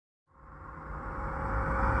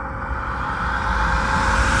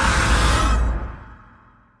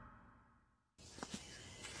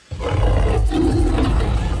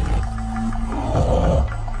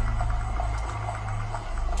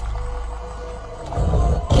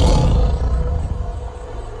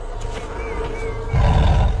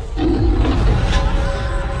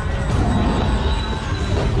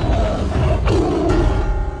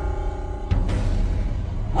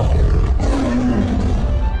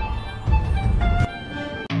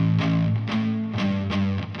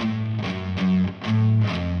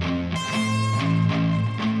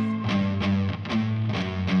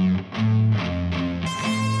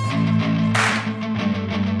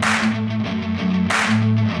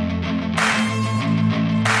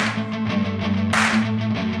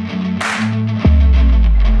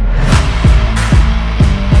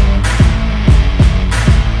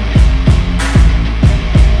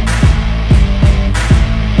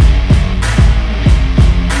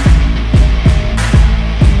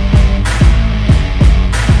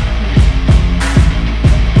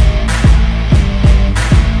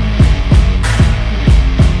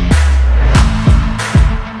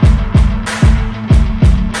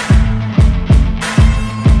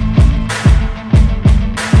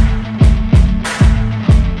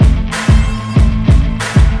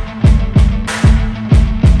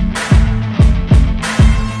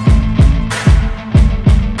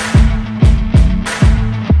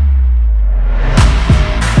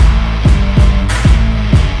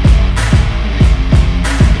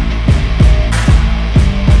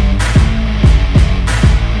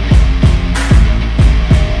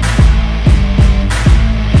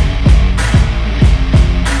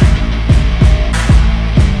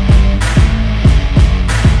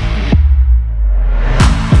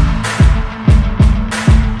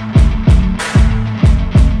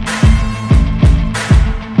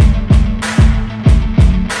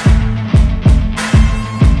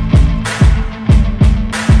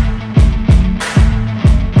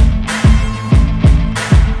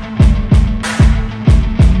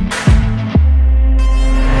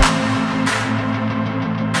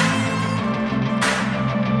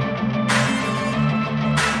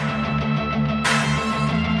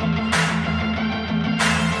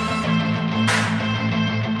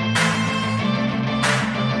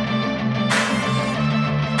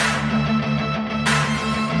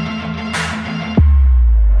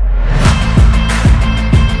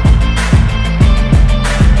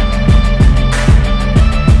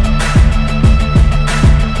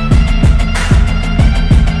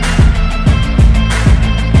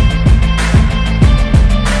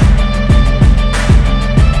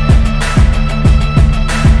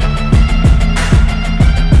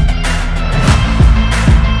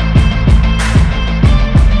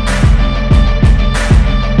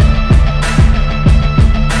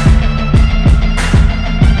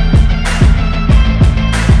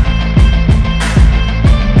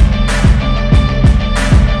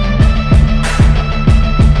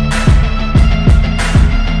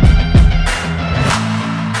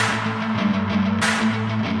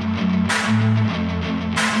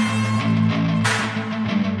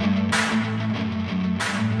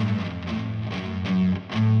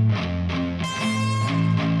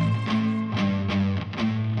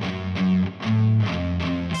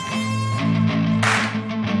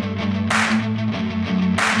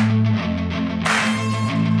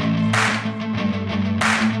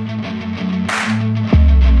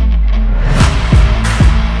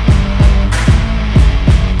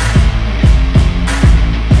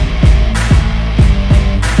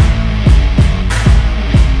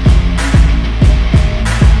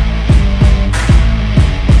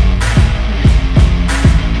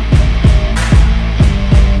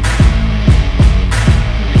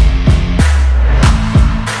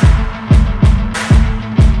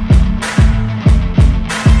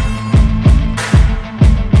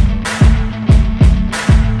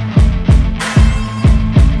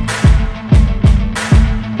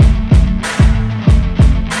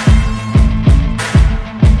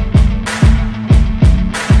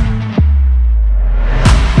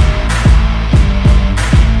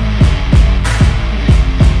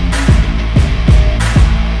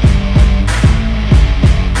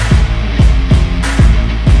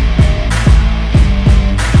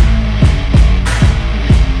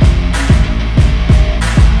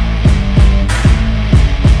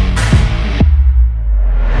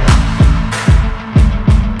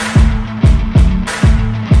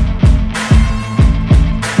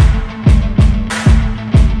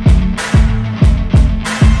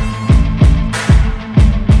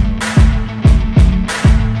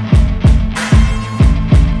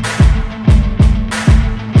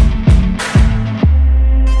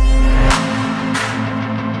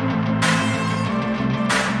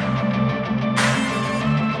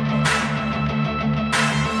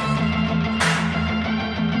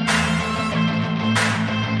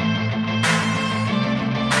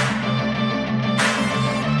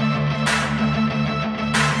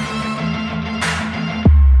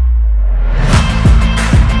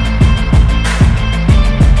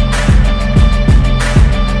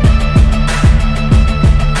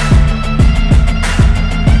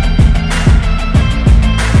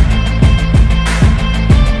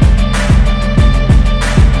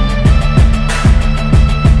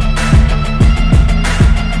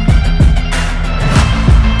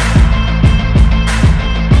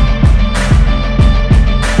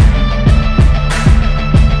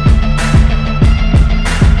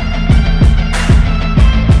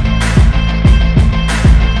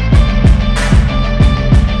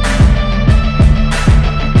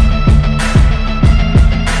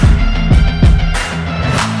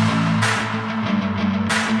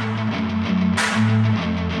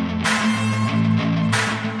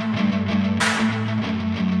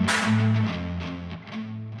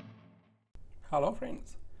Hello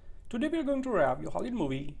friends, today we are going to review Hollywood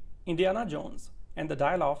movie Indiana Jones and the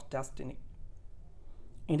Dial of Destiny.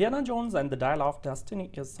 Indiana Jones and the Dial of Destiny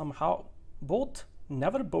is somehow both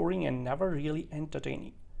never boring and never really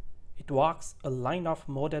entertaining. It walks a line of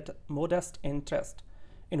modest interest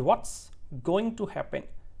in what's going to happen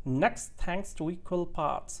next thanks to equal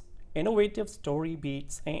parts, innovative story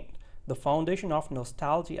beats and the foundation of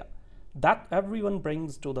nostalgia that everyone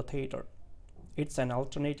brings to the theater. It's an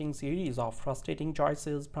alternating series of frustrating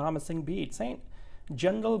choices, promising beats, and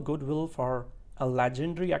general goodwill for a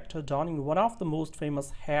legendary actor donning one of the most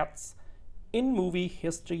famous hats in movie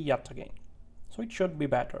history yet again. So it should be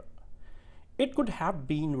better. It could have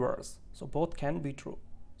been worse, so both can be true.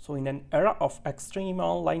 So in an era of extreme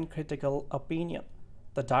online critical opinion,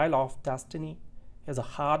 The Dial of Destiny is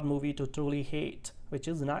a hard movie to truly hate, which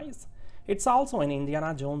is nice. It's also an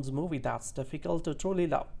Indiana Jones movie that's difficult to truly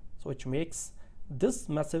love, so which makes this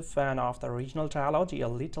massive fan of the original trilogy a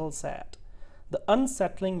little sad. The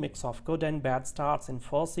unsettling mix of good and bad starts in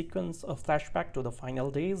first sequence, a flashback to the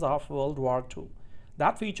final days of World War II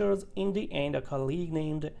that features Indy and a colleague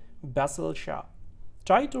named Basil Shaw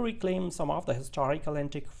try to reclaim some of the historical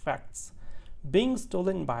artifacts being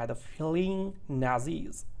stolen by the fleeing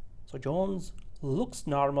Nazis. So Jones looks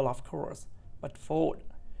normal, of course, but Ford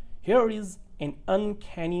here is an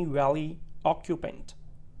uncanny valley occupant,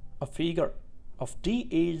 a figure of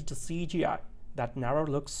de-aged CGI that never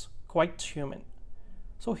looks quite human.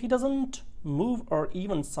 So he doesn't move or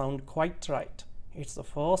even sound quite right. It's the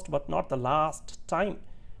first but not the last time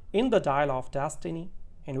in the Dial of Destiny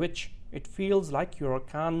in which it feels like you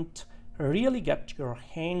can't really get your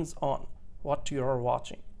hands on what you're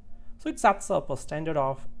watching. So it sets up a standard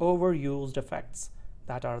of overused effects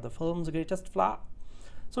that are the film's greatest flaw.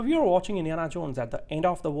 So we are watching Indiana Jones at the end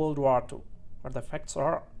of the World War II, where the effects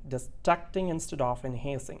are distracting instead of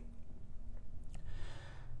enhancing.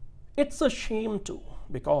 It's a shame too,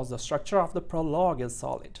 because the structure of the prologue is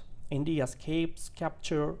solid. Indy escapes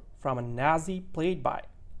capture from a Nazi played by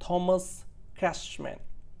Thomas Kretschmann.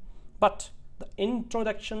 But the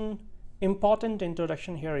important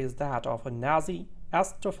introduction here is that of a Nazi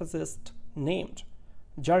astrophysicist named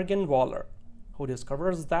Jürgen Waller, who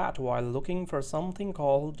discovers that while looking for something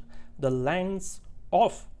called the Lens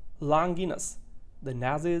of Longinus, the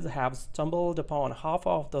Nazis have stumbled upon half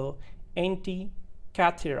of the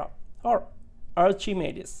Antikythera or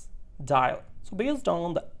Archimedes dial. So based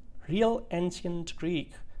on the real ancient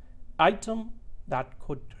Greek item that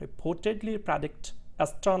could reportedly predict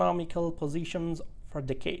astronomical positions for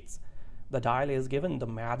decades, the dial is given the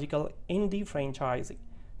magical Indy franchising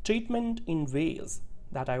treatment in ways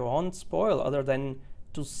that I won't spoil other than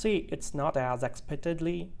to say it's not as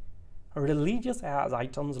expectedly religious as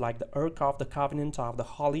items like the Ark of the Covenant of the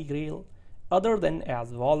Holy Grail, other than,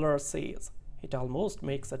 as Waller says, it almost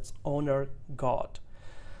makes its owner God.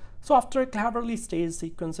 So after a cleverly staged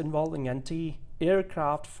sequence involving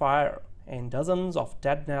anti-aircraft fire and dozens of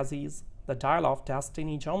dead Nazis, the Dial of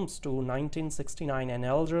Destiny jumps to 1969 and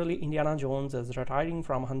elderly Indiana Jones is retiring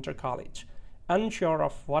from Hunter College, unsure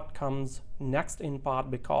of what comes next, in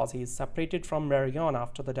part because he is separated from Marion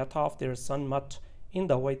after the death of their son Mutt in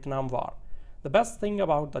the Vietnam War. The best thing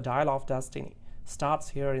about the Dial of Destiny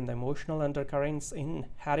starts here in the emotional undercurrents in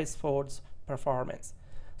Harris Ford's performance.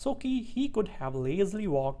 So he could have lazily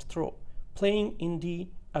walked through playing Indy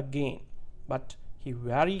again, but he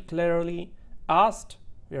very clearly asked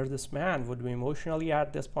where this man would be emotionally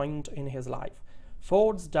at this point in his life.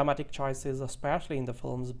 Ford's dramatic choices, especially in the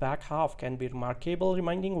film's back half, can be remarkable,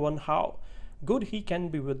 reminding one how good he can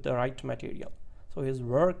be with the right material. So his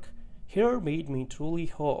work here made me truly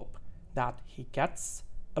hope that he gets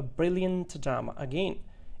a brilliant drama again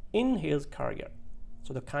in his career,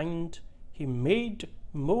 so the kind he made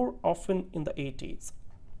more often in the 80s.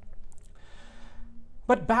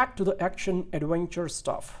 But back to the action adventure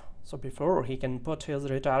stuff. So before he can put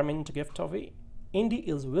his retirement gift away, Indy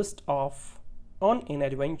is whisked off on an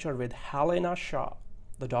adventure with Helena Shaw,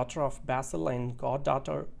 the daughter of Basil and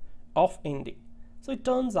goddaughter of Indy. So it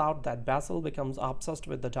turns out that Basil becomes obsessed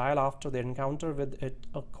with the dial after their encounter with it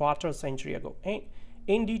a quarter century ago, and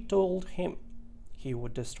Indy told him he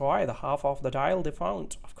would destroy the half of the dial they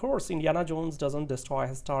found. Of course, Indiana Jones doesn't destroy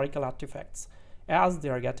historical artifacts, as they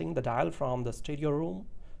are getting the dial from the storeroom.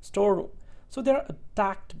 So they're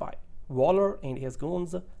attacked by Waller and his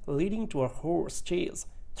goons, leading to a horse chase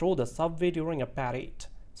through the subway during a parade.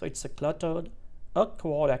 So it's a cluttered,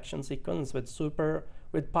 quad action sequence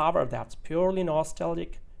with power that's purely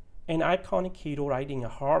nostalgic, an iconic hero riding a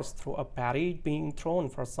horse through a parade being thrown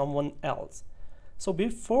for someone else. So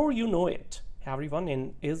before you know it,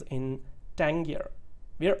 everyone is in Tangier,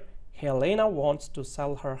 where Helena wants to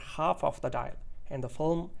sell her half of the dial, and the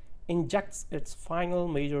film injects its final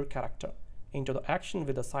major character into the action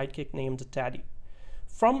with a sidekick named Teddy.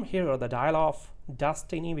 From here, the Dial of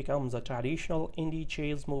Destiny becomes a traditional indie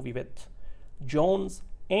chase movie with Jones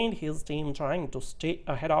and his team trying to stay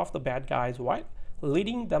ahead of the bad guys while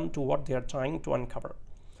leading them to what they are trying to uncover.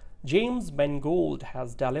 James Mangold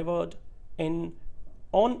has delivered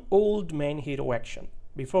on old man hero action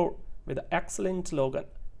before with excellent Logan,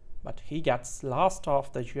 but he gets lost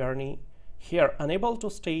off the journey here, unable to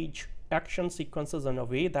stage action sequences in a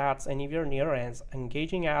way that's anywhere near as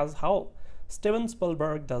engaging as how Steven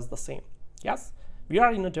Spielberg does the same. Yes, we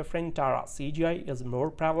are in a different era. CGI is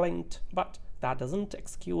more prevalent, but that doesn't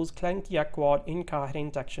excuse clunky, awkward,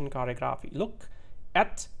 incoherent action choreography. Look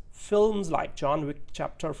at films like John Wick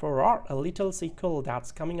Chapter 4 or a little sequel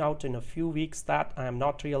that's coming out in a few weeks that I am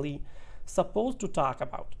not really supposed to talk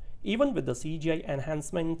about. Even with the CGI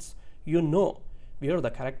enhancements, you know where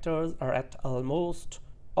the characters are at almost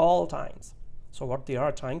all times. So what they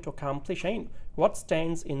are trying to accomplish and what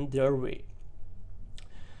stands in their way.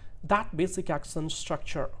 That basic action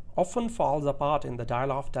structure often falls apart in the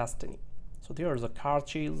Dial of Destiny. So there is a car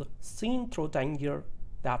chase seen through Tangier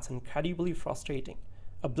that's incredibly frustrating.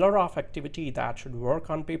 A blur of activity that should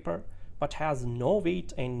work on paper but has no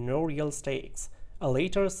weight and no real stakes. A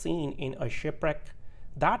later scene in a shipwreck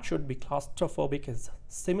that should be claustrophobic is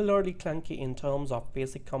similarly clunky in terms of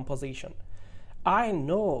basic composition. I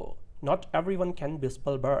know not everyone can be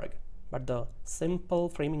Spielberg, but the simple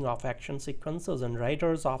framing of action sequences in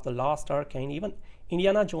Raiders of the Lost Ark and even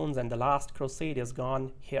Indiana Jones and the Last Crusade is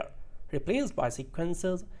gone here, replaced by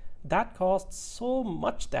sequences that cost so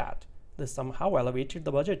much that they somehow elevated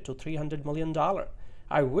the budget to $300 million.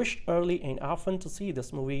 I wish early and often to see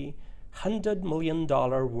this movie $100 million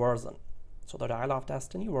version. So the Dial of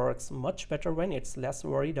Destiny works much better when it's less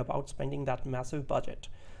worried about spending that massive budget.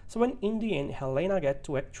 So when Indy and Helena get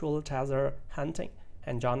to actual treasure hunting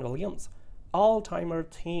and John Williams' all-timer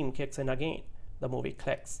theme kicks in again, the movie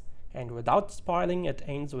clicks. And without spoiling, it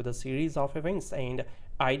ends with a series of events and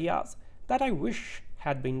ideas that I wish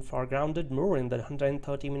had been foregrounded more in the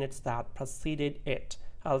 130 minutes that preceded it.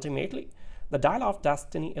 Ultimately, the Dial of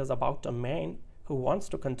Destiny is about a man who wants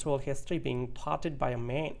to control history being thwarted by a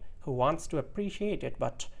man who wants to appreciate it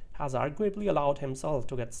but has arguably allowed himself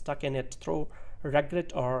to get stuck in it through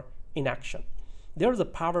regret or inaction. There is a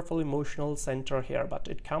powerful emotional center here, but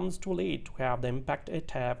it comes too late to have the impact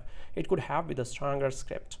it could have with a stronger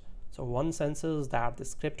script. So one senses that the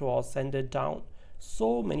script was sanded down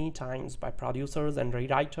so many times by producers and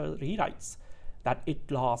rewrites that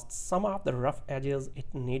it lost some of the rough edges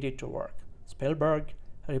it needed to work. Spielberg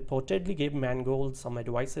reportedly gave Mangold some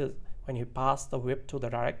advices when he passed the whip to the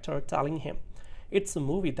director, telling him, "It's a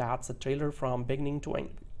movie that's a trailer from beginning to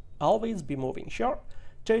end. Always be moving." Sure,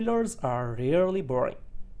 trailers are rarely boring,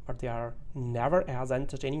 but they are never as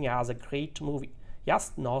entertaining as a great movie.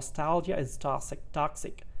 Yes, nostalgia is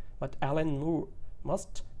toxic, but Alan Moore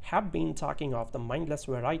must have been talking of the mindless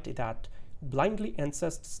variety that blindly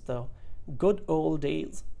insists the good old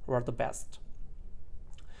days were the best.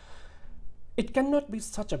 It cannot be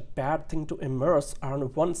such a bad thing to immerse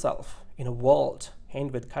oneself in a world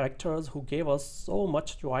and with characters who gave us so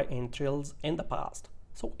much joy and thrills in the past.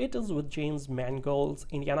 So it is with James Mangold's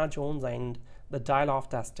Indiana Jones and the Dial of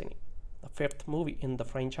Destiny, the fifth movie in the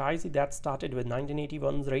franchise that started with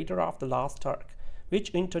 1981's Raiders of the Lost Ark, which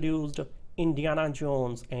introduced Indiana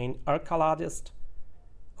Jones, an archaeologist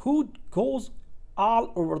who goes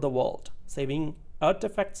all over the world, saving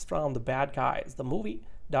artifacts from the bad guys. The movie,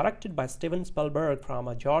 directed by Steven Spielberg from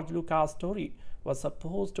a George Lucas story, was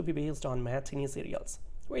supposed to be based on matinee serials,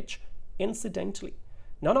 which, incidentally,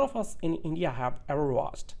 none of us in India have ever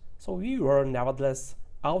watched. So we were nevertheless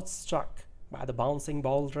outstruck by the bouncing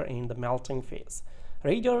boulder and the melting face.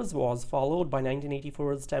 Raiders was followed by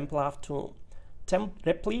 1984's Temple of Doom,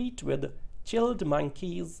 replete with chilled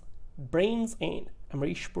monkeys, brains, and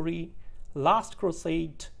Amrish Puri. Last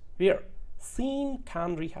Crusade, where Sean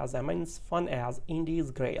Connery has immense fun as Indy's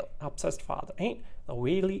Grail, obsessed father, and the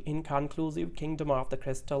wholly inconclusive Kingdom of the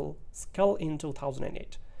Crystal Skull in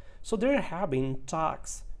 2008. So there have been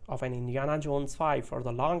talks of an Indiana Jones 5 for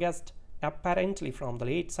the longest, apparently from the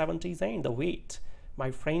late 70s, and the wait, my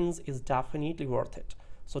friends, is definitely worth it.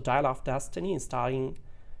 So Dial of Destiny is starting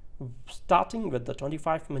with the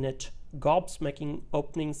 25-minute gobsmacking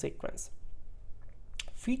opening sequence,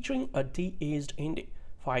 featuring a de-aged Indy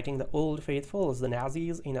fighting the old faithfuls, the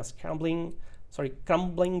Nazis, in a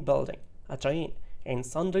crumbling building, a train, and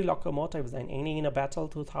sundry locomotives, and in a battle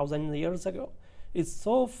 2,000 years ago. Is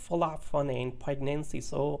so full of fun and poignancy,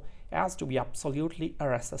 so as to be absolutely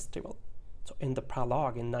irresistible. So in the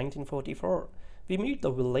prologue in 1944, we meet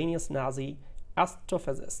the villainous Nazi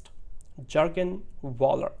astrophysicist Jürgen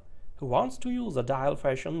Waller, who wants to use a dial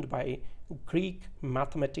fashioned by Greek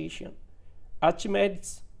mathematician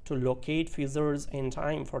Archimedes to locate fissures in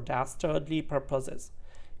time for dastardly purposes.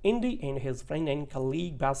 Indy and his friend and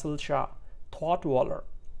colleague Basil Shah thwart Waller.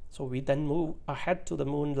 So we then move ahead to the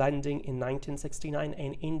moon landing in 1969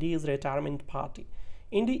 and Indy's retirement party.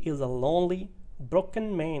 Indy is a lonely,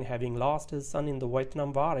 broken man having lost his son in the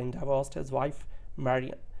Vietnam War and divorced his wife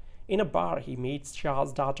Marion. In a bar, he meets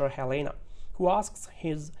Shah's daughter Helena, who asks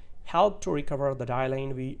his help to recover the dial,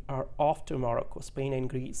 and we are off to Morocco, Spain and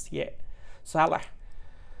Greece. Yeah. Sallah,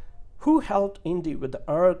 who helped Indy with the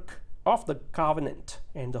Ark of the Covenant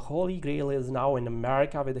and the Holy Grail, is now in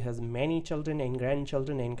America with his many children and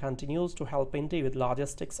grandchildren and continues to help Indy with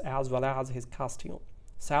logistics as well as his costume.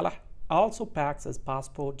 Sallah also packs his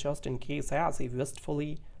passport just in case, as he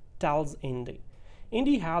wistfully tells Indy.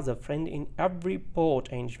 Indy has a friend in every port,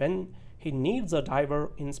 and when he needs a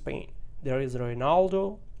diver in Spain, there is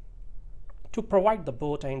Ronaldo to provide the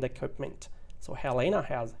boat and the equipment. So Helena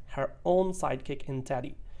has her own sidekick in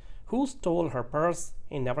Teddy, who stole her purse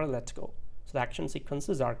and never let go. So the action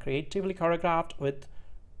sequences are creatively choreographed with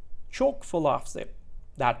chock full of zip.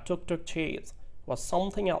 That tuk-tuk chase was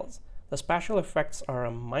something else. The special effects are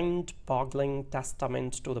a mind-boggling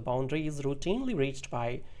testament to the boundaries routinely reached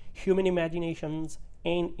by human imaginations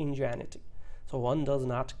and ingenuity. So one does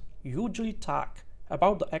not usually talk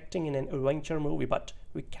about the acting in an adventure movie, but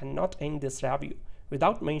we cannot end this review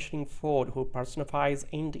without mentioning Ford, who personifies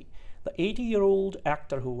Indy, the 80-year-old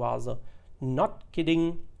actor who was not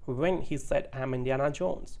kidding when he said, "I'm Indiana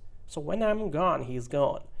Jones. So when I'm gone, he's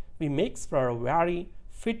gone." He makes for a very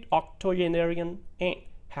fit octogenarian and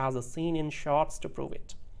has a scene in shorts to prove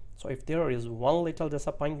it. So if there is one little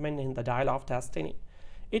disappointment in the Dial of Destiny,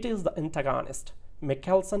 it is the antagonist,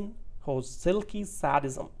 Mikkelsen, whose silky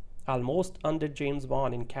sadism, almost undid James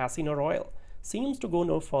Bond in Casino Royale, seems to go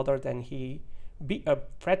no further than he be a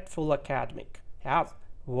fretful academic, as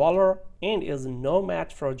Waller and is no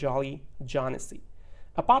match for jolly Johnny.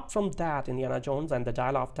 Apart from that, Indiana Jones and the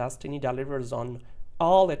Dial of Destiny delivers on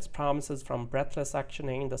all its promises, from breathless action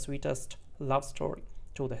and the sweetest love story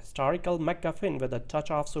to the historical MacGuffin with a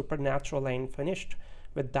touch of supernatural, and finished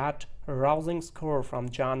with that rousing score from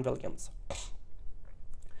John Williams.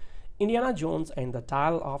 Indiana Jones and the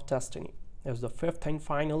Dial of Destiny is the fifth and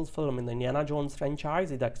final film in the Indiana Jones franchise.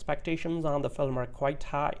 The expectations on the film are quite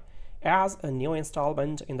high, as a new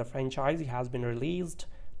installment in the franchise has been released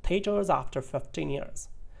theaters after 15 years.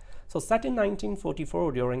 So set in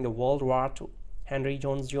 1944 during the World War II, Henry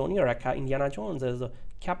Jones Jr., aka Indiana Jones, is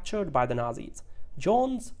captured by the Nazis.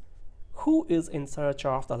 Jones, who is in search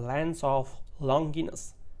of the lands of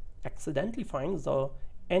Longinus, accidentally finds the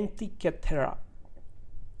Antikythera,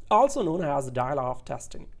 also known as the Dial of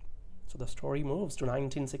Destiny. So the story moves to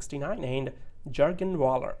 1969, and Jürgen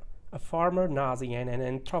Waller, a former Nazi and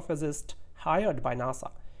an astrophysicist hired by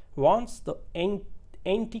NASA, wants the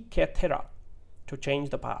Antikythera to change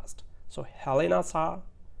the past. So Helena Shah,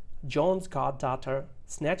 Jones' goddaughter,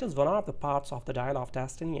 snatches one of the parts of the Dial of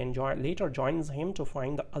Destiny and later joins him to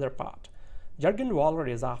find the other part. Jürgen Waller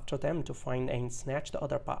is after them to find and snatch the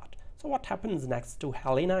other part. So what happens next? Do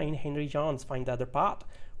Helena and Henry Jones find the other part?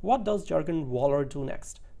 What does Jürgen Waller do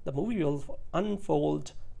next? The movie will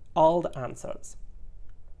unfold all the answers.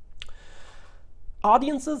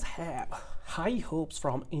 Audiences have high hopes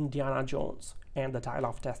from Indiana Jones and the Dial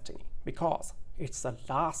of Destiny because it's the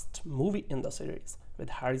last movie in the series, with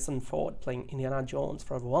Harrison Ford playing Indiana Jones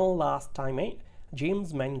for one last time and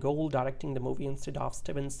James Mangold directing the movie instead of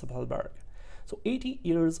Steven Spielberg. So 80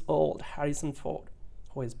 years old Harrison Ford,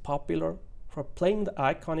 who is popular for playing the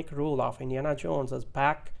iconic role of Indiana Jones, is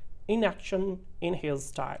back in action in his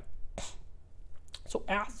style. So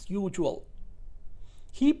as usual,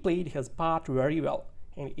 he played his part very well,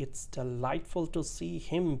 and it's delightful to see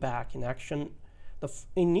him back in action. The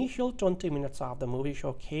initial 20 minutes of the movie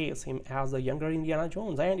showcase him as the younger Indiana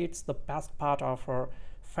Jones, and it's the best part of for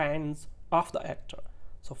fans of the actor.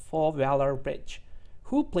 So Phoebe Waller-Bridge,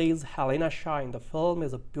 who plays Helena Shah in the film,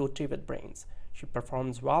 is a beauty with brains. She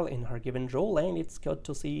performs well in her given role, and it's good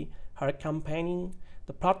to see her accompanying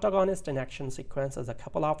the protagonist in action sequences. A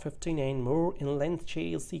couple of 15 and more in-length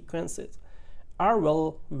chase sequences are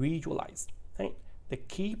well visualized, and they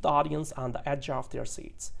keep the audience on the edge of their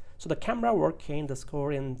seats. So the camera work and the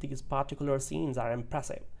score in these particular scenes are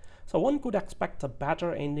impressive. So one could expect a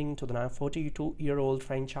better ending to the 42-year-old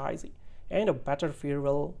franchise and a better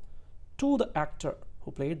farewell to the actor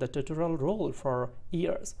who played the titular role for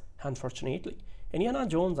years. Unfortunately, Indiana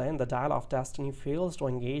Jones and the Dial of Destiny fails to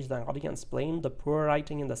engage the audience, blamed the poor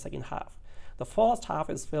writing in the second half. The first half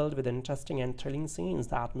is filled with interesting and thrilling scenes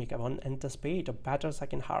that make one anticipate a better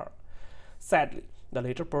second half. Sadly, the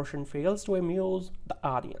later portion fails to amuse the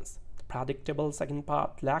audience. The predictable second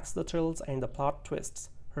part lacks the thrills and the plot twists,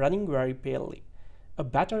 running very palely. A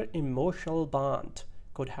better emotional bond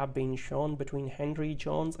could have been shown between Henry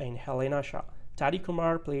Jones and Helena Shaw. Teddy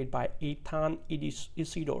Kumar, played by Ethann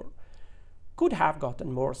Isidore, could have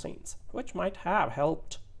gotten more scenes, which might have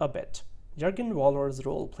helped a bit. Jürgen Waller's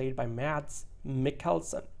role, played by Mads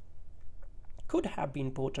Mikkelsen, could have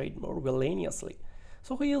been portrayed more villainously,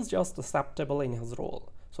 so he is just acceptable in his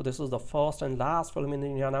role. So this is the first and last film in the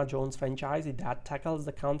Indiana Jones franchise that tackles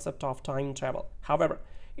the concept of time travel. However,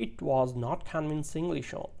 it was not convincingly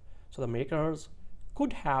shown, so the makers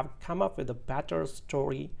could have come up with a better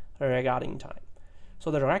story regarding time.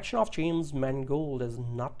 So the direction of James Mangold is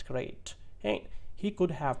not great, and he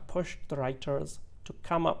could have pushed the writers to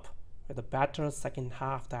come up with a better second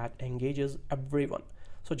half that engages everyone.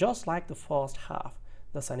 So just like the first half,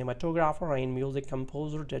 the cinematographer and music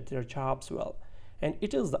composer did their jobs well, and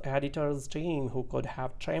it is the editor's team who could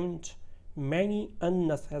have trimmed many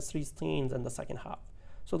unnecessary scenes in the second half.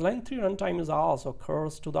 So the lengthy runtime is also a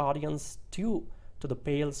curse to the audience due to the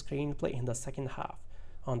pale screenplay in the second half.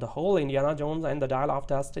 On the whole, Indiana Jones and the Dial of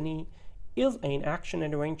Destiny is an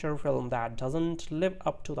action-adventure film that doesn't live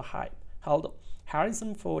up to the hype. Although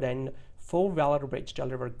Harrison Ford and Phoebe Waller-Bridge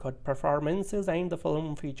deliver good performances and the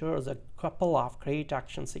film features a couple of great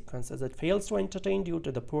action sequences, it fails to entertain due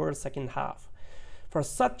to the poor second half. For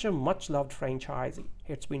such a much-loved franchise,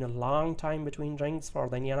 it's been a long time between drinks for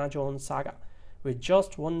the Indiana Jones saga, with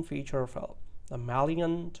just one feature film, the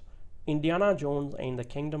Valiant Indiana Jones and the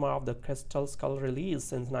Kingdom of the Crystal Skull, released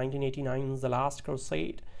since 1989's The Last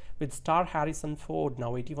Crusade, with star Harrison Ford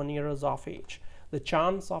now 81 years of age. The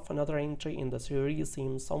chance of another entry in the series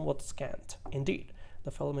seems somewhat scant. Indeed,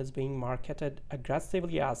 the film is being marketed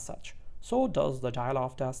aggressively as such. So does the Dial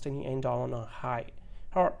of Destiny end on a high?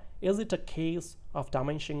 Or is it a case of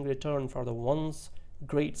diminishing return for the once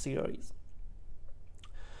great series?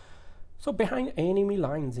 So behind enemy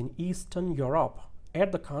lines in Eastern Europe,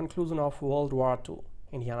 at the conclusion of World War II,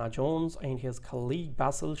 Indiana Jones and his colleague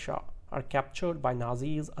Basil Shaw are captured by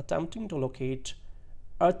Nazis attempting to locate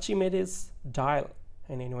Archimedes' dial,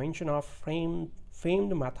 an invention of famed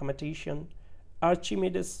mathematician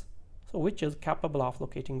Archimedes, which is capable of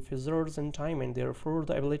locating fissures in time and therefore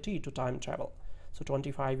the ability to time travel. So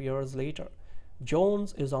 25 years later,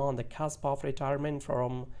 Jones is on the cusp of retirement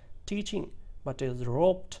from teaching, but is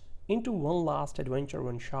roped into one last adventure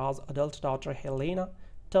when Shaw's adult daughter Helena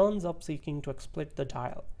turns up seeking to exploit the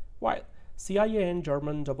dial, while CIA and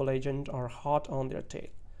German double agent are hot on their tail.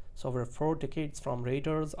 So over 4 decades from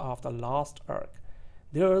Raiders of the Lost Ark,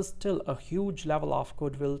 there is still a huge level of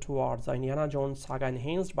goodwill towards the Indiana Jones saga,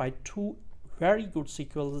 enhanced by 2 very good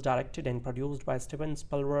sequels directed and produced by Steven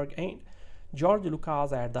Spielberg and George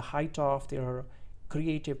Lucas at the height of their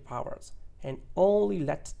creative powers, and only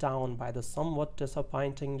let down by the somewhat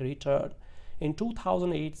disappointing return in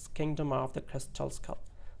 2008's Kingdom of the Crystal Skull.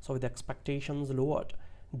 So with expectations lowered,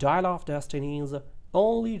 Dial of Destiny's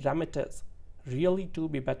only remit is really to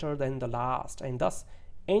be better than the last, and thus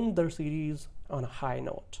end the series on a high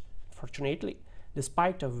note. Fortunately,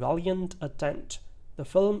 despite a valiant attempt, the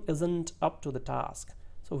film isn't up to the task,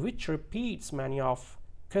 so which repeats many of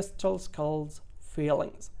Crystal Skull's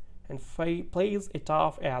failings and plays it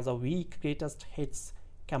off as a weak greatest hits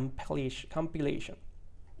compilation.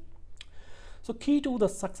 So key to the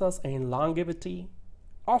success and longevity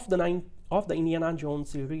of the Indiana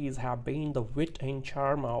Jones series have been the wit and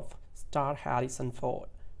charm of star Harrison Ford,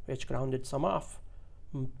 which grounded some of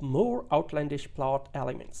more outlandish plot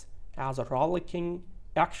elements as a rollicking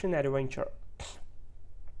action adventure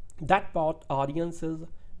that brought audiences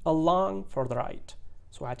along for the ride.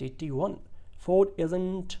 So at 81, Ford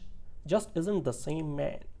isn't the same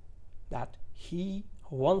man that he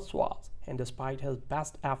once was, and despite his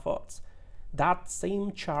best efforts, that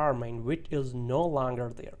same charm and wit is no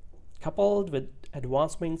longer there. Coupled with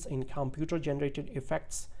advancements in computer-generated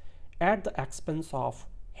effects at the expense of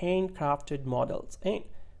handcrafted models and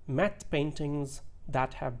matte paintings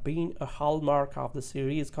that have been a hallmark of the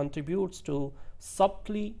series, contributes to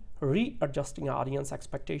subtly readjusting audience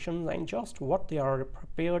expectations and just what they are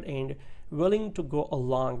prepared and willing to go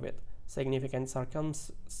along with. Significant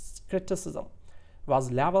criticism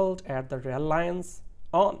was leveled at the reliance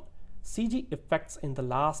on CG effects in the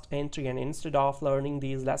last entry, and instead of learning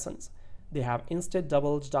these lessons, they have instead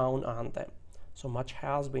doubled down on them. So much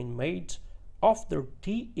has been made of the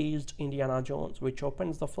de-aged Indiana Jones, which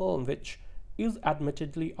opens the film, which is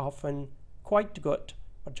admittedly often quite good,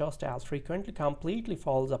 but just as frequently completely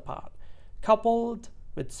falls apart, coupled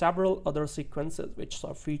with several other sequences which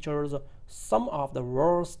features some of the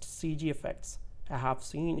worst CG effects I have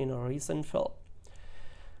seen in a recent film.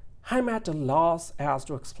 I'm at a loss as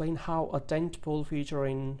to explain how a tentpole feature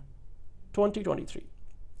in 2023,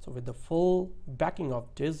 so with the full backing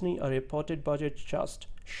of Disney, a reported budget just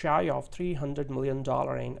shy of $300 million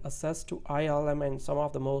and access to ILM and some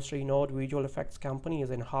of the most renowned visual effects companies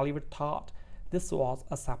in Hollywood, thought this was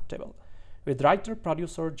acceptable, with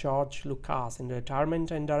writer-producer George Lucas in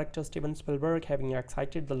retirement and director Steven Spielberg having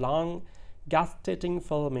exited the long-gestating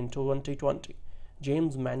film in 2020.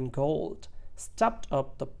 James Mangold stepped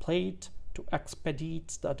up the plate to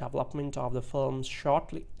expedite the development of the film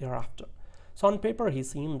shortly thereafter. So on paper, he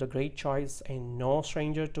seemed a great choice and no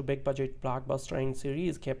stranger to big-budget blockbuster and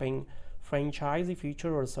series-keeping franchisee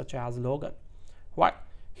features such as Logan. While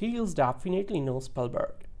he is definitely no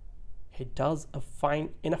Spielberg, he does a fine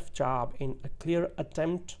enough job in a clear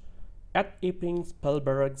attempt at aping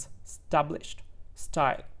Spielberg's established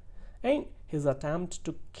style, and his attempt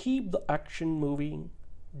to keep the action moving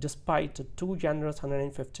despite a too generous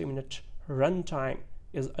 150-minute runtime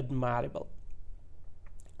is admirable.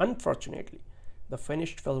 Unfortunately, the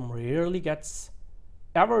finished film rarely gets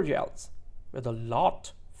ever gels, with a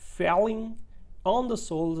lot falling on the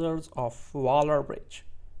shoulders of Waller-Bridge,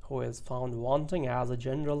 who is found wanting as a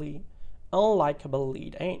generally unlikable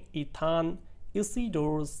lead, and Ethann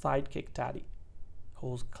Isidore's sidekick Teddy,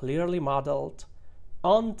 who's clearly modeled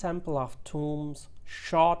on Temple of Doom's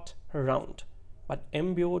short round, but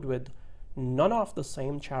imbued with none of the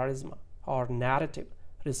same charisma or narrative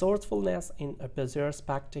resourcefulness. In a bizarre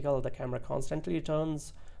spectacle, the camera constantly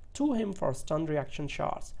turns to him for stunned reaction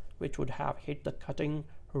shots, which would have hit the cutting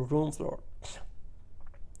room floor.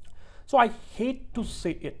 So I hate to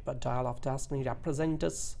say it, but Dial of Destiny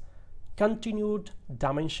represents continued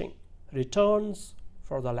diminishing returns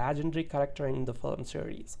for the legendary character in the film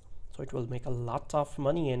series. So it will make a lot of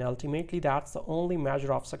money, and ultimately that's the only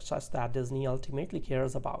measure of success that Disney ultimately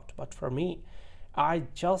cares about. But for me, I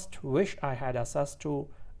just wish I had access to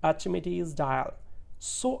Archimedes' Dial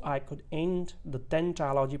so I could end the 10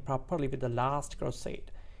 trilogy properly with The Last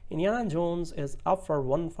Crusade. Indiana Jones is up for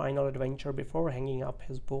one final adventure before hanging up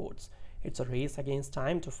his boots. It's a race against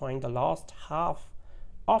time to find the lost half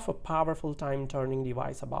of a powerful time-turning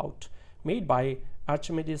device made by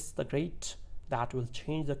Archimedes the Great that will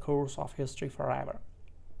change the course of history forever.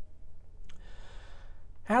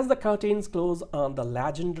 As the curtains close on the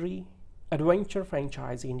legendary adventure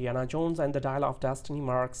franchise, Indiana Jones and the Dial of Destiny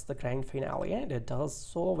marks the grand finale, and it does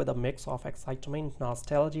so with a mix of excitement,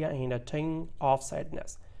 nostalgia, and a tinge of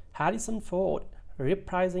sadness. Harrison Ford,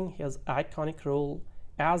 reprising his iconic role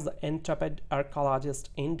as the intrepid archaeologist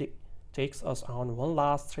Indy, takes us on one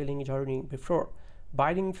last thrilling journey before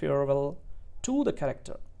bidding farewell to the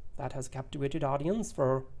character that has captivated audience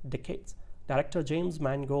for decades. Director James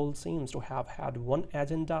Mangold seems to have had one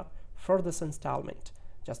agenda for this installment: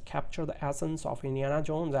 just capture the essence of Indiana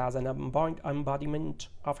Jones as an embodiment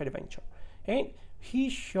of adventure. And he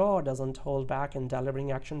sure doesn't hold back in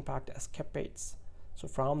delivering action-packed escapades. So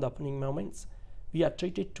from the opening moments, we are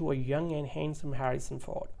treated to a young and handsome Harrison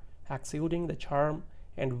Ford, exuding the charm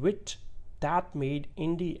and wit that made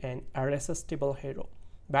Indy an irresistible hero,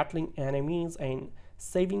 battling enemies and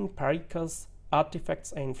saving perilous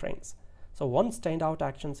artifacts and friends. So one standout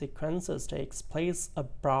action sequence takes place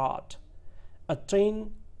aboard a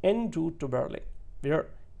train en route to Berlin, where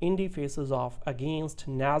Indy faces off against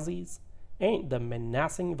Nazis and the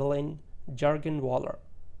menacing villain Jurgen Waller,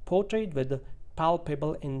 portrayed with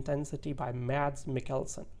palpable intensity by Mads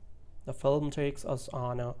Mikkelsen. The film takes us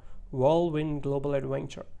on a whirlwind global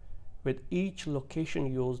adventure, with each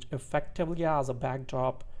location used effectively as a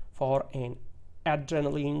backdrop for an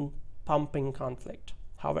adrenaline-pumping conflict.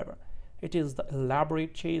 However, it is the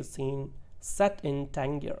elaborate chase scene set in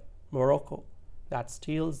Tangier, Morocco, that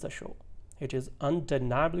steals the show. It is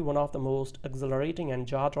undeniably one of the most exhilarating and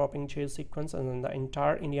jaw-dropping chase sequences in the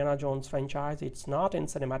entire Indiana Jones franchise. It's not in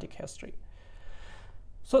cinematic history.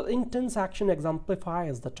 So intense action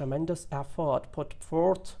exemplifies the tremendous effort put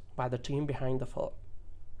forth by the team behind the film.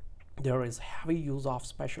 There is heavy use of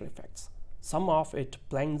special effects. Some of it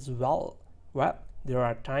blends well. Well, there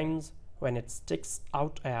are times when it sticks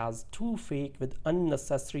out as too fake with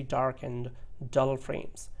unnecessary dark and dull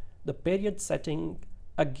frames. The period setting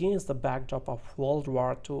against the backdrop of World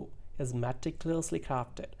War II is meticulously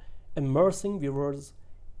crafted, immersing viewers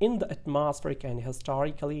in the atmospheric and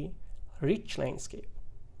historically rich landscape.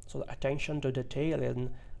 So the attention to detail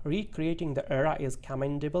in recreating the era is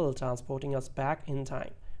commendable, transporting us back in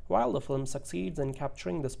time, while the film succeeds in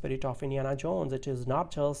capturing the spirit of Indiana Jones, it is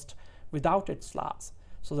not just without its flaws.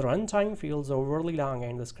 So the runtime feels overly long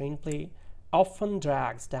and the screenplay often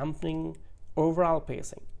drags, dampening overall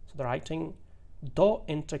pacing. So the writing, though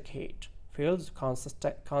intricate, feels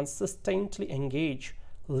consistently engaged,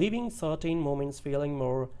 leaving certain moments feeling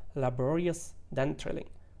more laborious than thrilling.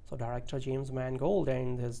 So director James Mangold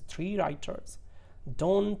and his three writers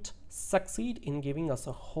don't succeed in giving us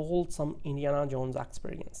a wholesome Indiana Jones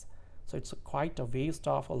experience. So it's quite a waste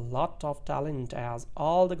of a lot of talent, as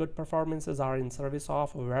all the good performances are in service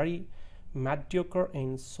of a very mediocre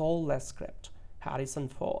and soulless script. Harrison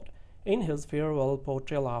Ford, in his farewell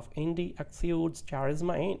portrayal of Indy, exudes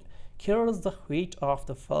charisma and carries the weight of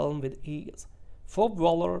the film with ease. Phoebe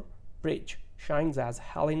Waller-Bridge shines as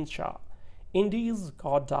Helen Shaw, Indy's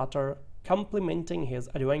goddaughter, complementing his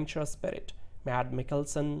adventurous spirit. Mads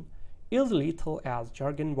Mikkelsen is lethal as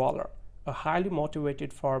Jurgen Waller, a highly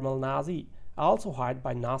motivated former Nazi, also hired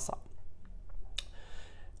by NASA.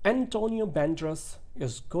 Antonio Banderas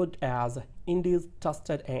is good as Indy's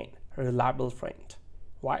trusted and reliable friend,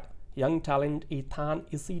 while young talent Ethann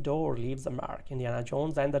Isidore leaves a mark. Indiana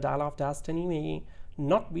Jones and the Dial of Destiny may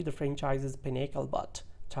not be the franchise's pinnacle, but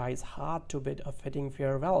tries hard to bid a fitting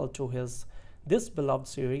farewell to this beloved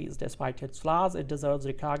series. Despite its flaws, it deserves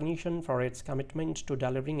recognition for its commitment to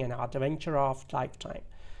delivering an adventure of lifetime.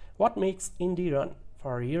 What makes Indy run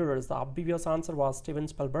for years? The obvious answer was Steven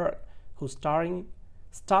Spielberg, who starting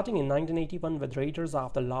in 1981 with Raiders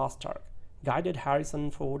of the Lost Ark, guided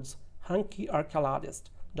Harrison Ford's hunky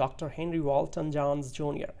archaeologist, Dr. Henry Walton Jones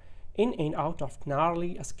Jr., in and out of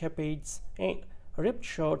gnarly escapades and ripped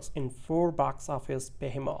shirts in 4 box office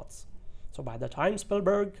behemoths. So by the time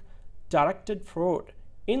Spielberg directed Ford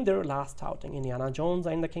in their last outing, Indiana Jones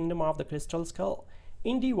and the Kingdom of the Crystal Skull,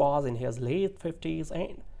 Indy was in his late 50s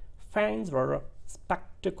and fans were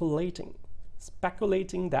speculating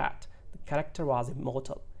that the character was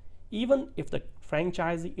immortal, even if the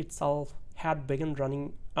franchise itself had begun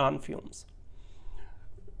running on fumes.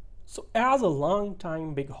 So as a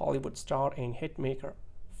long-time big Hollywood star and hitmaker,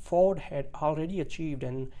 Ford had already achieved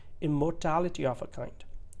an immortality of a kind.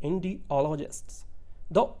 Indyologists,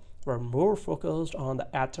 though, were more focused on the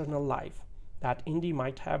eternal life that Indy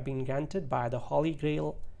might have been granted by the Holy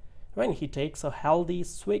Grail when he takes a healthy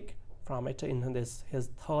swig from it in his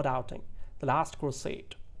third outing, The Last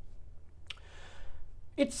Crusade.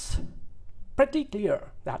 It's pretty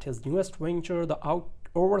clear that his newest venture, the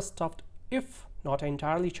overstuffed, if not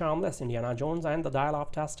entirely charmless Indiana Jones and the Dial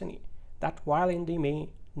of Destiny, that while Indy may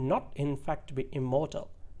not in fact be immortal,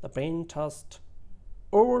 the brain trust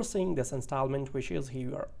overseeing this installment wishes he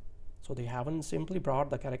were. So they haven't simply brought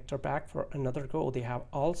the character back for another go, they have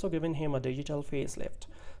also given him a digital facelift.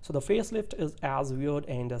 So the facelift is as weird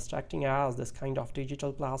and distracting as this kind of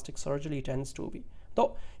digital plastic surgery tends to be,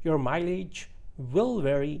 though your mileage will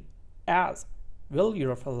vary, as will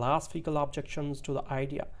your philosophical objections to the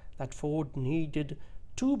idea that Ford needed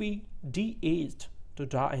to be de-aged to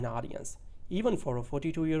draw an audience, even for a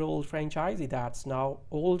 42-year-old franchisee that's now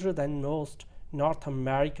older than most North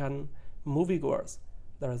American moviegoers.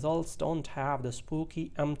 The results don't have the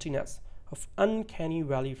spooky emptiness of uncanny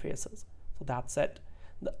valley faces. So that said,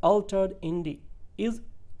 the altered Indy is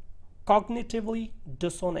cognitively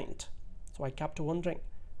dissonant. So I kept wondering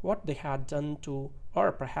what they had done to,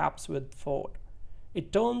 or perhaps with, Ford.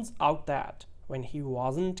 It turns out that when he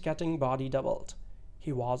wasn't getting body doubled,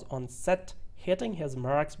 he was on set hitting his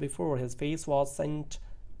marks before his face was sent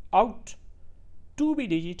out to be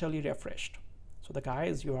digitally refreshed. So the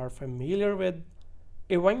guys you are familiar with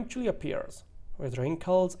eventually appears with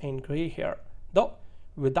wrinkles and gray hair, though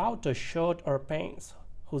without a shirt or pants.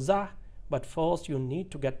 Huzzah! But first you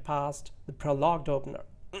need to get past the prologue opener,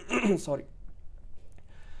 sorry,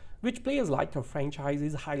 which plays like a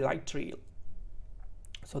franchise's highlight reel.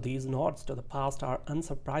 So these nods to the past are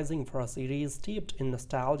unsurprising for a series steeped in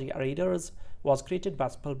nostalgia. Raiders was created by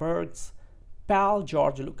Spielberg's pal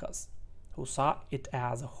George Lucas, who saw it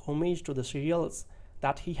as a homage to the serials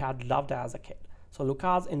that he had loved as a kid. So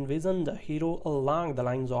Lucas envisioned a hero along the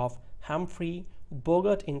lines of Humphrey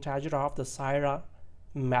Bogart in Treasure of the Sierra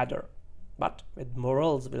Madre, but with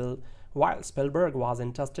morals, while Spielberg was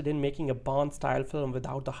interested in making a Bond-style film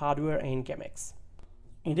without the hardware and gimmicks.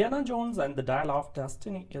 Indiana Jones and the Dial of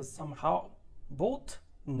Destiny is somehow both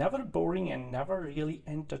never boring and never really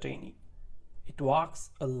entertaining. It walks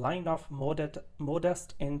a line of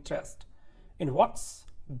modest interest in what's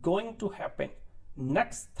going to happen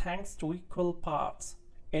next, thanks to equal parts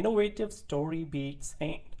innovative story beats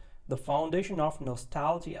and the foundation of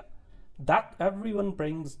nostalgia that everyone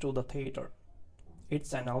brings to the theater.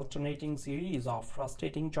 It's an alternating series of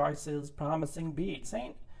frustrating choices, promising beats,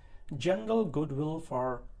 and general goodwill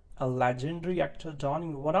for a legendary actor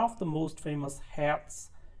donning one of the most famous hats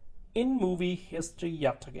in movie history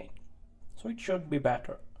yet again. So it should be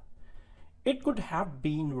better. It could have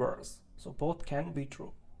been worse, so both can be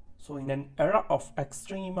true. So in an era of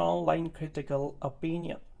extreme online critical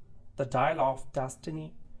opinion, The Dial of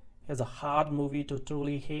Destiny is a hard movie to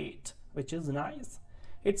truly hate, which is nice.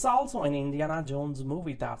 It's also an Indiana Jones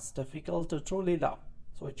movie that's difficult to truly love,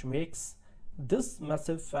 so which makes this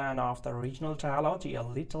massive fan of the original trilogy a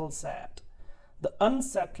little sad. The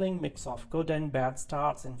unsettling mix of good and bad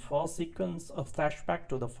starts in first sequence, a flashback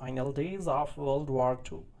to the final days of World War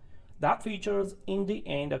II that features Indy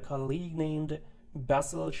and a colleague named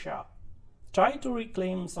Basil Shaw try to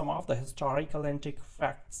reclaim some of the historical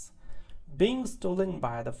artifacts being stolen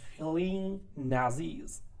by the fleeing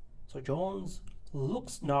Nazis. So Jones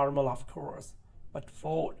looks normal, of course, but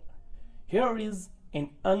Ford here is an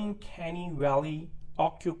uncanny valley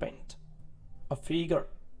occupant, a figure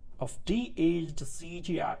of de-aged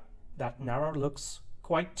CGI that never looks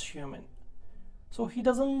quite human. So he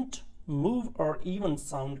doesn't move or even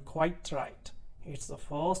sound quite right. It's the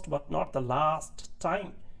first but not the last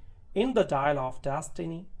time in The Dial of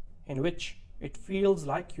Destiny in which it feels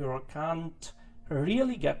like you can't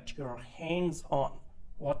really get your hands on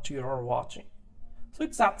what you're watching. So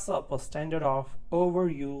it sets up a standard of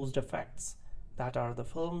overused effects that are the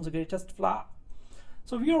film's greatest flaw.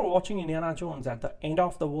 So we are watching Indiana Jones at the end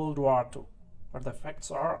of the World War II, where the effects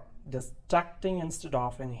are distracting instead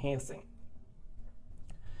of enhancing.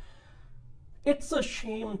 It's a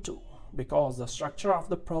shame too, because the structure of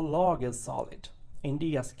the prologue is solid.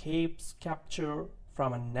 Indy escapes capture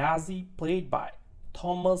from a Nazi played by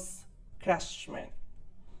Thomas Kretschmann.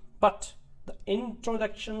 But the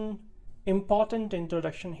important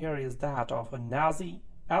introduction here is that of a Nazi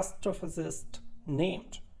astrophysicist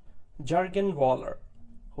named Jürgen Waller,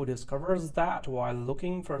 who discovers that while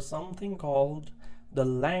looking for something called the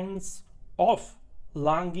lens of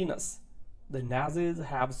Longinus, the Nazis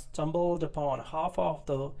have stumbled upon half of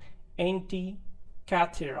the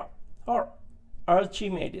Antikythera or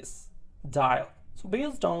Archimedes dial. So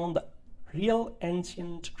based on the real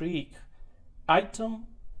ancient Greek item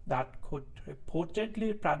that could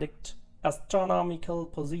reportedly predict astronomical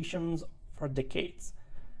positions for decades,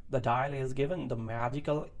 the dial is given the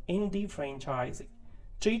magical Indy franchising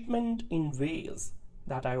treatment in ways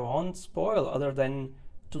that I won't spoil, other than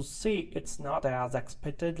to say it's not as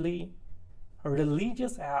expectedly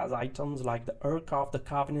religious as items like the Ark of the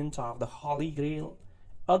Covenant of the Holy Grail,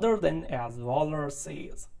 other than, as Waller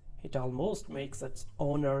says, it almost makes its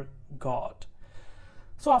owner God.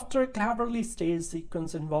 So after a cleverly staged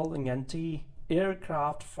sequence involving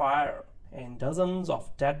anti-aircraft fire and dozens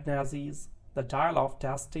of dead Nazis, The Dial of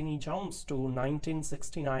Destiny jumps to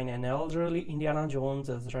 1969. An elderly Indiana Jones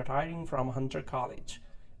is retiring from Hunter College,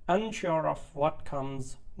 unsure of what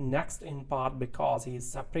comes next, in part because he is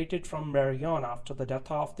separated from Marion after the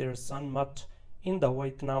death of their son Mutt in the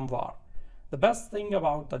Vietnam War. The best thing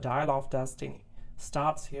about The Dial of Destiny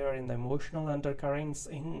starts here in the emotional undercurrents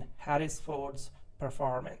in Harris Ford's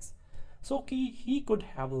performance. So he could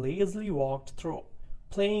have lazily walked through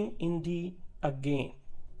playing Indy again,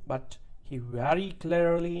 but he very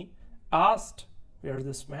clearly asked where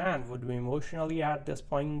this man would be emotionally at this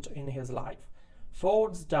point in his life.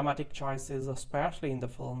 Ford's dramatic choices, especially in the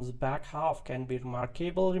film's back half, can be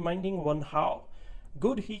remarkable, reminding one how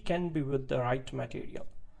good he can be with the right material.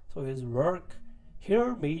 So his work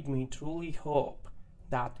here made me truly hope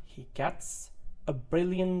that he gets a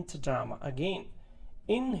brilliant drama again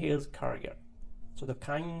in his career, so the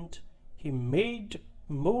kind he made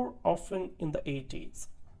more often in the 80s.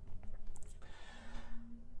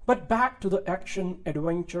 But back to the action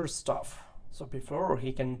adventure stuff. So before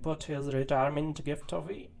he can put his retirement gift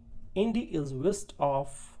away, Indy is whisked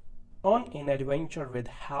off on an adventure with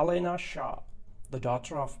Helena Shaw, the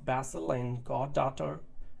daughter of Basil and goddaughter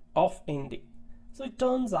of Indy. So it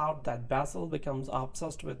turns out that Basil becomes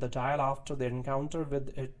obsessed with the dial after their encounter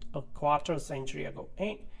with it a quarter century ago,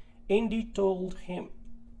 and Indy told him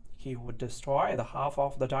he would destroy the half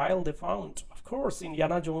of the dial they found. Of course,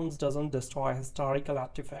 Indiana Jones doesn't destroy historical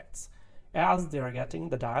artifacts, as they are getting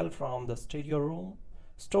the dial from the storeroom.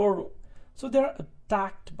 So they are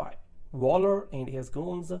attacked by Waller and his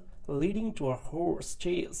goons, leading to a horse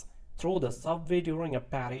chase through the subway during a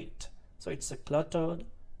parade. So it's a cluttered,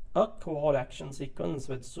 quad action sequence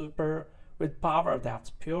with power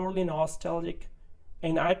that's purely nostalgic,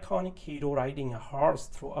 an iconic hero riding a horse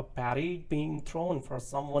through a parade being thrown for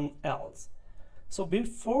someone else. So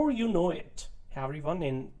before you know it,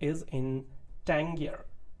 everyone is in Tangier,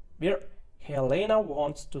 where Helena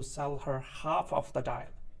wants to sell her half of the dial,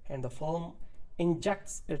 and the film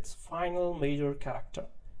injects its final major character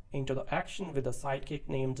into the action with a sidekick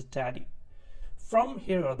named Teddy. From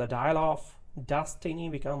here, the Dial of Destiny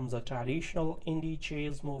becomes a traditional indie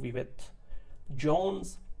chase movie with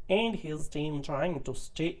Jones and his team trying to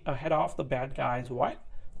stay ahead of the bad guys while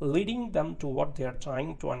leading them to what they are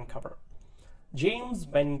trying to uncover. James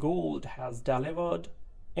Mangold has delivered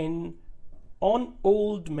on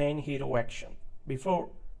old man hero action before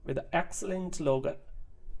with excellent Logan,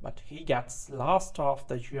 but he gets lost off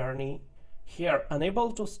the journey here,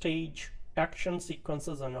 unable to stage action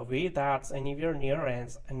sequences in a way that's anywhere near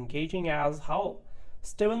as engaging as how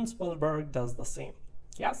Steven Spielberg does the same.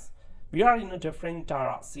 Yes, we are in a different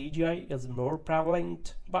era. CGI is more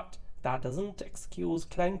prevalent, but that doesn't excuse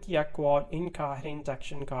clunky, awkward, incoherent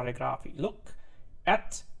action choreography. Look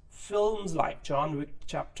at films like John Wick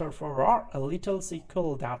Chapter 4 or a little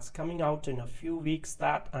sequel that's coming out in a few weeks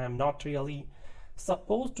that I am not really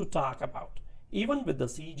supposed to talk about. Even with the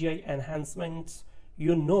CGI enhancements,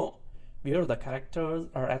 you know where the characters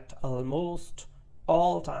are at almost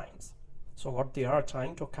all times. So what they are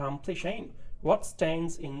trying to accomplish and what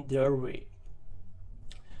stands in their way.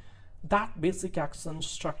 That basic action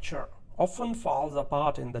structure often falls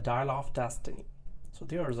apart in the Dial of Destiny. So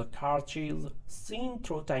there is a car chase seen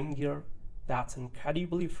through Tangier that's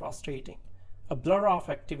incredibly frustrating. A blur of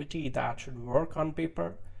activity that should work on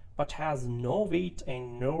paper but has no weight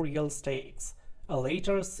and no real stakes. A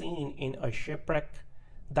later scene in a shipwreck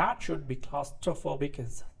that should be claustrophobic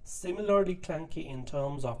is similarly clunky in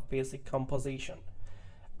terms of basic composition.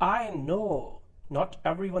 I know not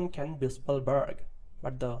everyone can be Spielberg,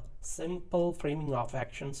 but the simple framing of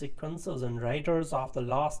action sequences in Raiders of the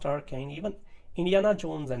Lost Ark and even Indiana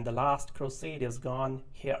Jones and the Last Crusade is gone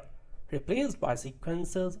here, replaced by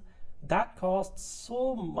sequences that cost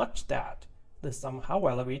so much that they somehow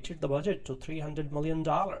elevated the budget to $300 million.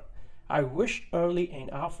 I wish early and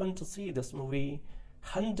often to see this movie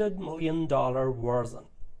 $100 million version.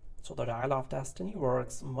 So the Dial of Destiny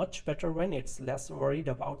works much better when it's less worried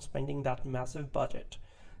about spending that massive budget.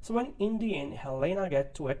 So when Indy and Helena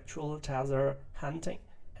get to actual treasure hunting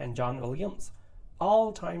and John Williams'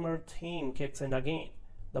 all-timer theme kicks in again,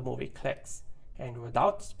 the movie clicks. And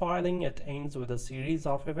without spoiling, it ends with a series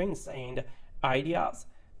of events and ideas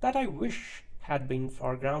that I wish had been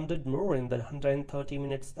foregrounded more in the 130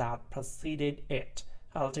 minutes that preceded it.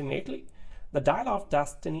 Ultimately, the Dial of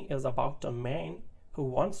Destiny is about a man who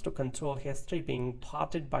wants to control history being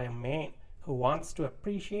thwarted by a man who wants to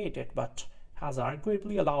appreciate it but has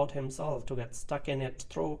arguably allowed himself to get stuck in it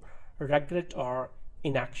through regret or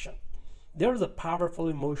inaction. There is a powerful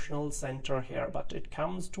emotional center here, but it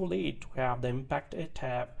comes too late to have the impact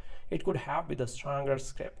it could have with a stronger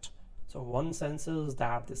script. So one senses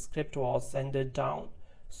that the script was sanded down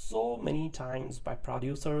so many times by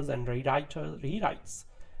producers and rewrites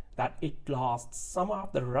that it lost some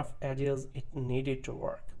of the rough edges it needed to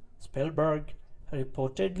work. Spielberg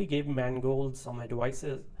reportedly gave Mangold some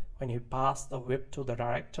advices when he passed the whip to the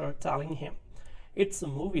director, telling him, "It's a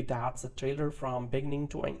movie that's a trailer from beginning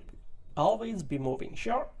to end. Always be moving."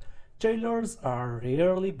 Sure, trailers are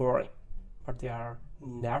rarely boring, but they are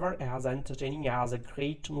never as entertaining as a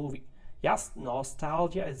great movie. Yes,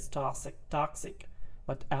 nostalgia is toxic,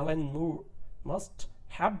 but Alan Moore must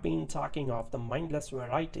have been talking of the mindless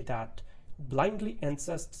variety that blindly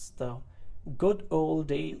insists the good old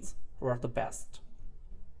days were the best.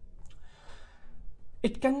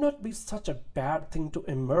 It cannot be such a bad thing to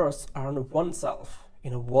immerse oneself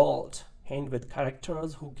in a world and with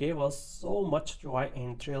characters who gave us so much joy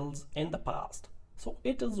and thrills in the past. So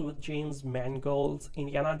it is with James Mangold's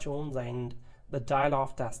Indiana Jones and the Dial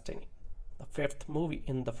of Destiny, the fifth movie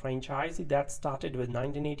in the franchise that started with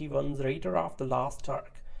 1981's Raiders of the Lost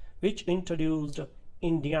Ark, which introduced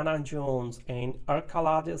Indiana Jones, an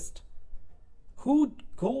archaeologist who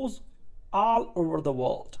goes all over the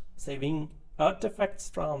world saving artifacts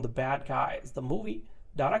from the bad guys. The movie,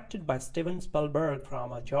 directed by Steven Spielberg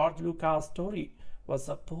from a George Lucas story, was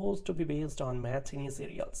supposed to be based on matinee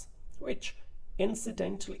serials, which,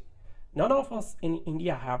 incidentally, none of us in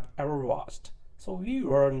India have ever watched. So we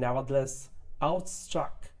were nevertheless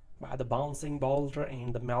outstruck by the bouncing boulder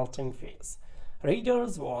and the melting face.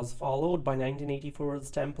 Raiders was followed by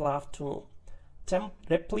 1984's Temple of Doom,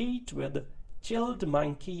 replete with chilled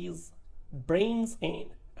monkeys, brains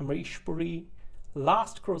and Amrish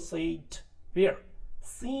Last Crusade, where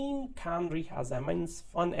Sean Connery has immense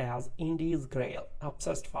fun as Indy's Grail,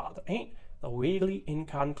 obsessed father, and the vaguely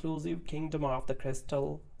inconclusive Kingdom of the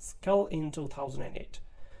Crystal Skull in 2008.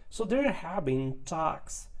 So there have been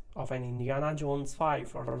talks of an Indiana Jones 5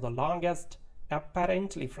 for the longest,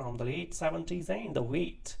 apparently from the late 70s, and the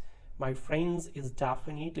wait, my friends, is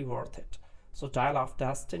definitely worth it. So Dial of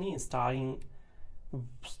Destiny is starting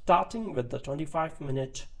with the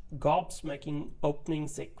 25-minute gobsmacking opening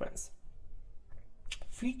sequence,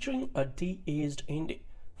 featuring a de-aged Indy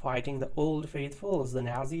fighting the old faithfuls, the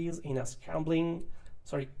Nazis, in a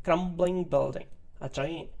crumbling building, a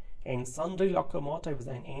train, and sundry locomotives,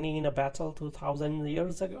 and Indy in a battle 2,000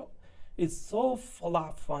 years ago. Is so full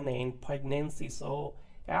of fun and poignancy so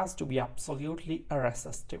as to be absolutely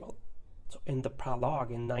irresistible. So in the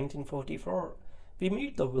prologue in 1944, we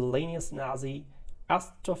meet the villainous Nazi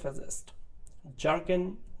astrophysicist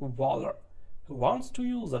Jürgen Waller, who wants to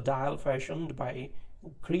use a dial fashioned by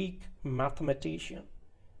Greek mathematician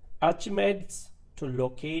Archimedes to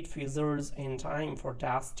locate fissures in time for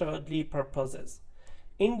dastardly purposes.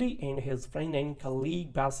 Indy and his friend and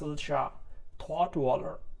colleague Basil Shaw thwart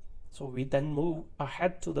Waller. So we then move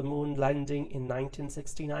ahead to the moon landing in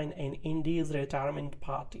 1969 and Indy's retirement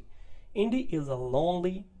party. Indy is a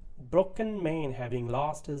lonely, broken man, having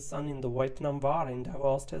lost his son in the Vietnam War and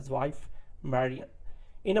divorced his wife Marion.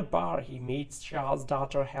 In a bar, he meets Shaw's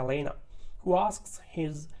daughter Helena, who asks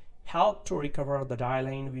his help to recover the dial,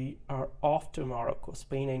 and we are off to Morocco,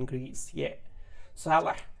 Spain and Greece. Yeah.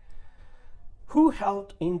 Sallah, who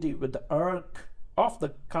helped Indy with the Ark of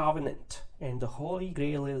the Covenant and the Holy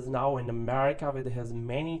Grail, is now in America with his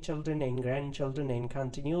many children and grandchildren and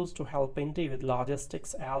continues to help Indy with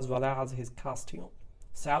logistics as well as his costume.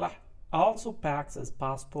 Sallah also packs his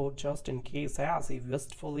passport just in case, as he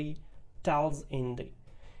wistfully tells Indy.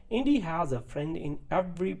 Indy has a friend in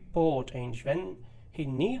every port, and when he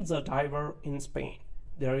needs a diver in Spain,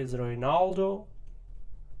 there is Ronaldo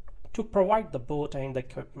to provide the boat and the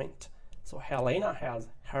equipment. So Helena has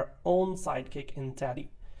her own sidekick in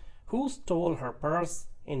Teddy, who stole her purse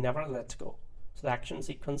and never let go. So the action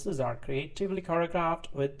sequences are creatively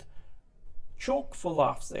choreographed with choke full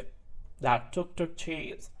of zip. That tuk-tuk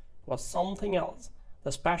chase was something else.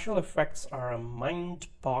 The special effects are a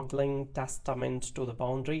mind-boggling testament to the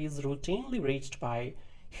boundaries routinely reached by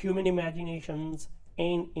human imaginations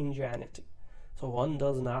and ingenuity. So one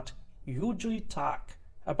does not usually talk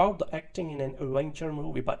about the acting in an adventure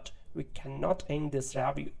movie, but we cannot end this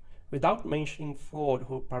review without mentioning Ford,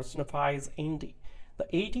 who personifies Indy, the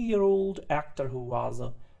 80-year-old actor who was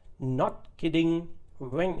not kidding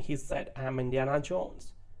when he said, "I'm Indiana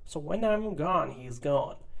Jones. So when I'm gone, he's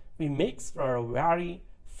gone." He makes for a very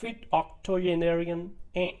fit octogenarian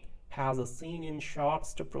and has a scene in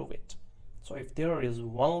shorts to prove it. So if there is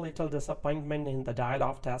one little disappointment in the Dial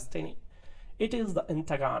of Destiny, it is the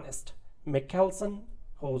antagonist, Mikkelsen,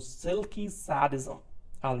 whose silky sadism,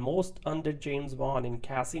 almost under James Bond in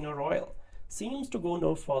Casino Royale, seems to go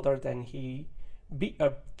no further than he be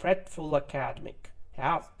a fretful academic,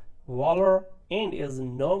 as Waller, and is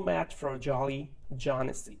no match for jolly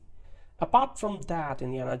Jonesy. Apart from that,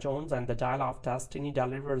 Indiana Jones and the Dial of Destiny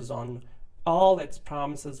delivers on all its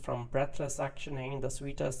promises, from breathless action and the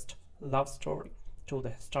sweetest love story to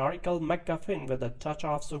the historical MacGuffin with a touch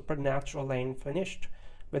of supernatural, and finished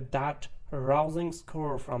with that rousing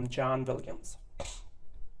score from John Williams.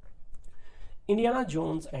 Indiana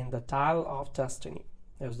Jones and the Dial of Destiny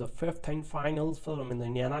is the fifth and final film in the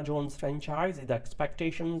Indiana Jones franchise. The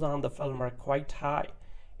expectations on the film are quite high,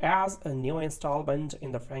 as a new installment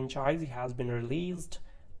in the franchise has been released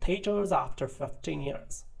theaters after 15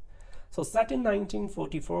 years. So set in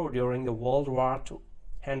 1944 during the World War II,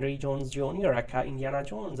 Henry Jones Jr., aka Indiana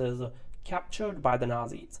Jones, is captured by the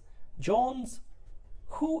Nazis. Jones,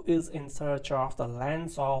 who is in search of the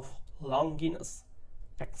lands of Longinus,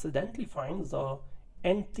 accidentally finds the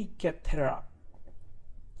Antikythera,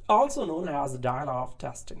 also known as the Dial of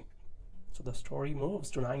Destiny. So the story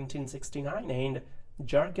moves to 1969, and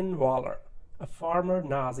Jürgen Waller, a former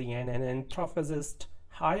Nazi and an astrophysicist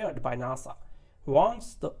hired by NASA,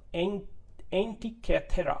 wants the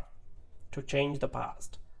Antikythera to change the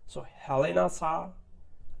past. So Helena Shaw,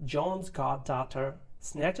 Jones' goddaughter,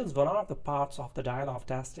 snatches one of the parts of the Dial of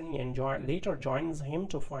Destiny and later joins him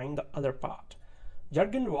to find the other part.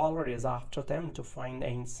 Jürgen Waller is after them to find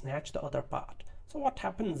and snatch the other part. So what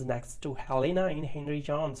happens next? Do Helena and Henry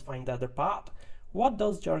Jones find the other part? What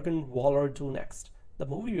does Jürgen Waller do next? The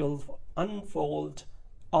movie will unfold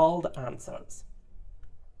all the answers.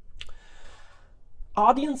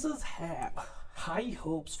 Audiences have high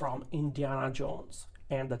hopes from Indiana Jones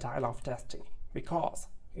and the Dial of Destiny because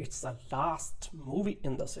it's the last movie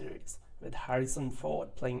in the series, with Harrison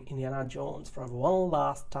Ford playing Indiana Jones for one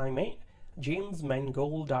last time and James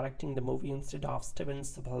Mangold directing the movie instead of Steven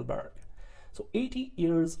Spielberg. So 80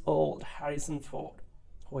 years old Harrison Ford,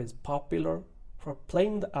 who is popular for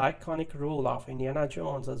playing the iconic role of Indiana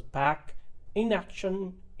Jones, is back in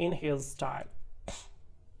action in his style.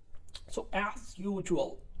 So as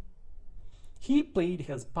usual, he played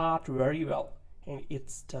his part very well, and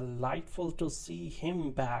it's delightful to see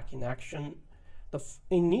him back in action. The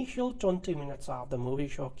initial 20 minutes of the movie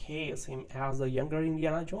showcase him as the younger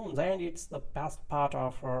Indiana Jones, and it's the best part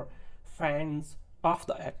of her fans of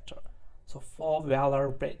the actor. So Phoebe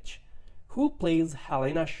Waller-Bridge, who plays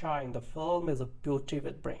Helena Shaw in the film, is a beauty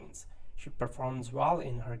with brains. She performs well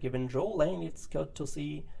in her given role, and it's good to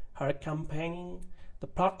see her accompanying the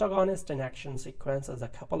protagonist in action sequences. A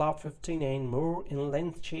couple of 15 and more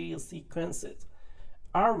in-length chase sequences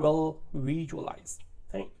are well visualized,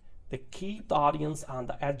 and they keep the audience on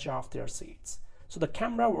the edge of their seats. So the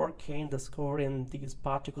camera work and the score in these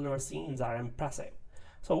particular scenes are impressive.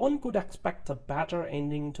 So one could expect a better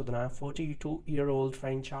ending to the 42-year-old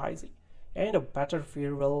franchise and a better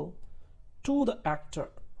farewell to the actor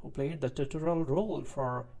who played the titular role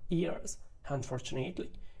for years.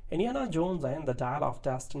 Unfortunately, Indiana Jones and the Dial of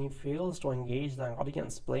Destiny fails to engage the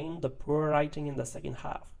audience, playing the poor writing in the second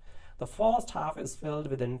half. The first half is filled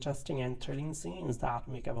with interesting and thrilling scenes that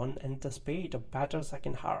make one anticipate a better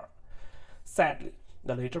second half. Sadly,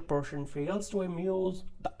 the later portion fails to amuse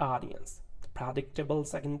the audience. The predictable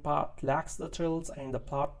second part lacks the thrills and the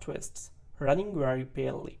plot twists, running very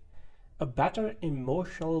palely. A better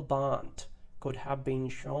emotional bond could have been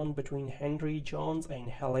shown between Henry Jones and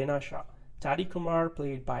Helena Shaw. Teddy Kumar,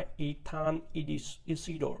 played by Ethann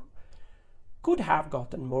Isidore, could have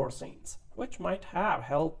gotten more scenes, which might have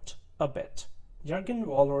helped a bit. Jurgen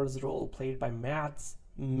Waller's role, played by Mads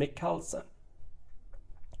Mikkelsen,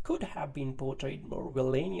 could have been portrayed more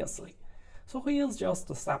villainously, so he is just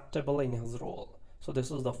acceptable in his role. So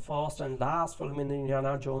this is the first and last film in the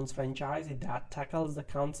Indiana Jones franchise that tackles the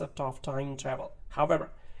concept of time travel. However,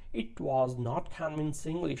 it was not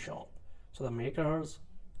convincingly shown, so the makers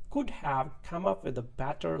could have come up with a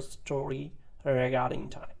better story regarding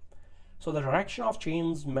time. So the direction of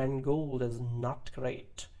James Mangold is not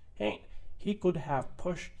great, and he could have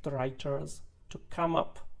pushed the writers to come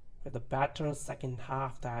up with a better second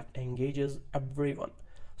half that engages everyone.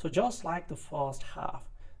 So just like the first half,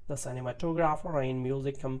 the cinematographer and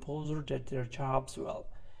music composer did their jobs well,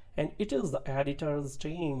 and it is the editor's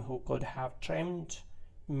team who could have trimmed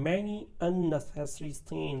many unnecessary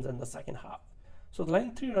scenes in the second half. So the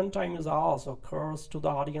lengthy runtime is also a curse to the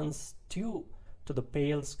audience due to the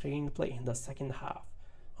pale screenplay in the second half.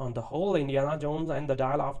 On the whole, Indiana Jones and the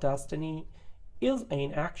Dial of Destiny is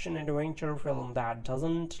an action-adventure film that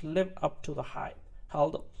doesn't live up to the hype.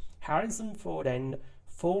 Although Harrison Ford and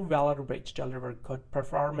Phoebe Waller-Bridge deliver good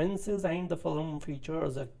performances and the film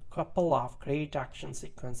features a couple of great action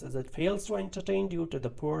sequences, it fails to entertain due to the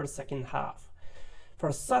poor second half.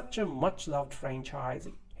 For such a much-loved franchise,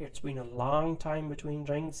 it's been a long time between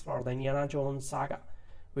drinks for the Indiana Jones saga,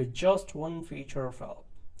 with just one feature film,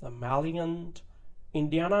 The Valiant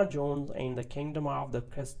Indiana Jones and the Kingdom of the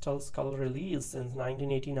Crystal Skull, released since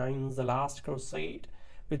 1989's The Last Crusade,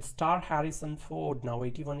 with star Harrison Ford, now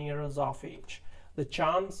 81 years of age. The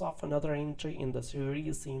chance of another entry in the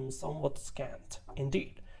series seems somewhat scant.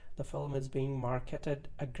 Indeed, the film is being marketed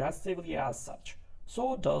aggressively as such.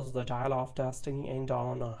 So does the Dial of Destiny end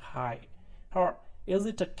on a high? Or is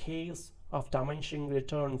it a case of diminishing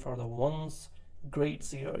return for the once great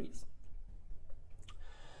series?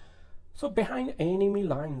 So behind enemy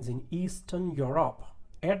lines in Eastern Europe,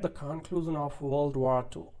 at the conclusion of World War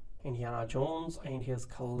II, Indiana Jones and his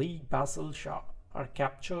colleague Basil Shaw are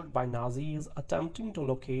captured by Nazis attempting to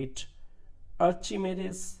locate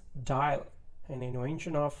Archimedes' dial, an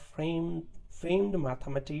invention of famed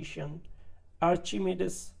mathematician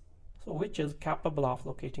Archimedes, which is capable of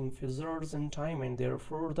locating fissures in time and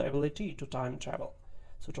therefore the ability to time travel.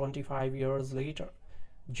 So 25 years later,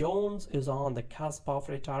 Jones is on the cusp of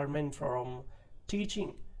retirement from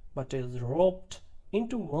teaching, but is roped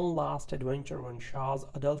into one last adventure when Shaw's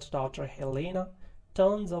adult daughter Helena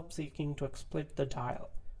turns up seeking to exploit the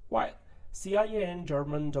dial, while CIA and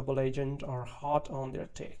German double agent are hot on their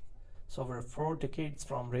tail. So we're 4 decades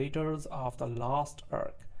from Raiders of the Lost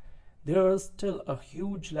Ark. There is still a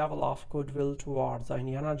huge level of goodwill towards the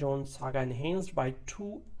Indiana Jones saga, enhanced by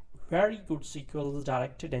 2 very good sequels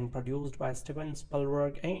directed and produced by Steven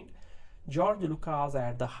Spielberg and George Lucas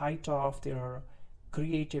at the height of their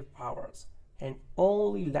creative powers, and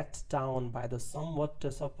only let down by the somewhat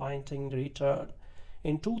disappointing return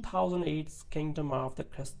in 2008's Kingdom of the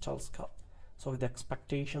Crystal Skull. So with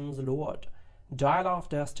expectations lowered, Dial of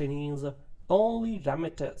Destiny's only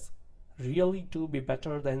remit is really to be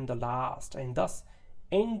better than the last, and thus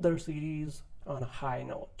end the series on a high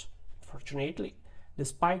note. Fortunately,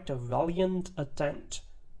 despite a valiant attempt,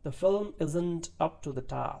 the film isn't up to the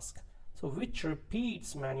task, so which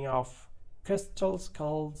repeats many of Crystal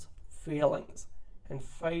Skull's failings and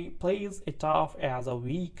plays it off as a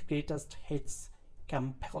weak greatest hits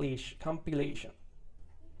compilation.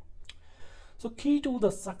 So key to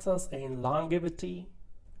the success and longevity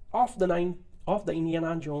of the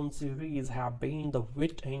Indiana Jones series have been the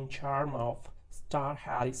wit and charm of star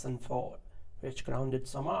Harrison Ford, which grounded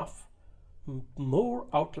some of more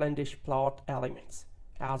outlandish plot elements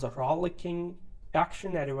as a rollicking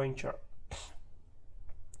action adventure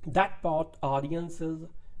that brought audiences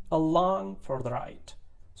along for the ride.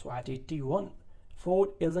 So at 81, Ford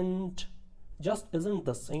isn't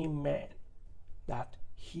the same man that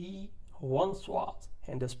he once was,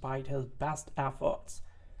 and despite his best efforts,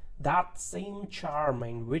 that same charm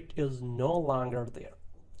and wit is no longer there.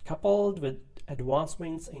 Coupled with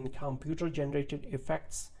advancements in computer-generated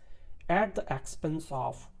effects at the expense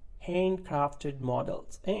of handcrafted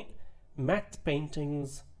models and matte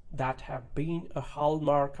paintings that have been a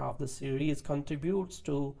hallmark of the series, contributes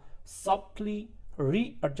to subtly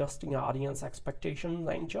readjusting audience expectations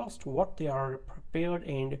and just what they are prepared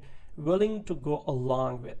and willing to go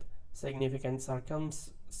along with. Significant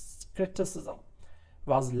criticism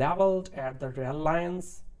was leveled at the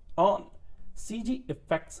reliance on CG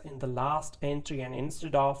effects in the last entry, and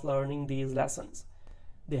instead of learning these lessons,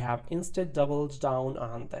 they have instead doubled down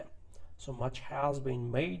on them. So much has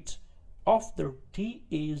been made of the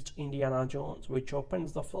de-aged Indiana Jones, which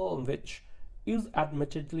opens the film, which is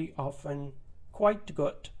admittedly often quite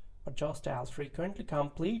good, but just as frequently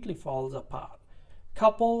completely falls apart,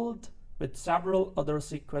 coupled with several other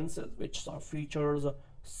sequences which features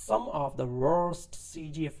some of the worst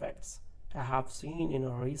CG effects I have seen in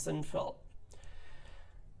a recent film.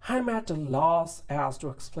 I'm at a loss as to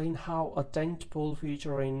explain how a tentpole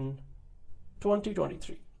feature in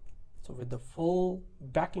 2023, so with the full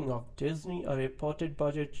backing of Disney, a reported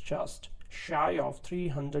budget just shy of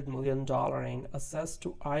 $300 million, and access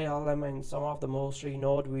to ILM and some of the most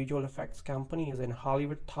renowned visual effects companies in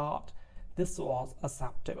Hollywood, thought this was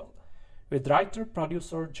acceptable. With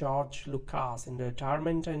writer-producer George Lucas in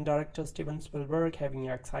retirement and director Steven Spielberg having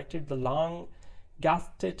exited the long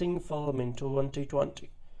gestating film in 2020,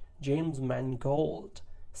 James Mangold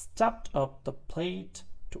stepped up the plate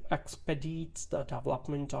to expedite the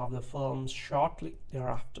development of the film shortly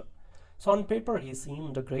thereafter. So on paper, he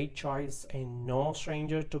seemed a great choice and no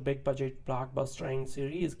stranger to big-budget blockbuster and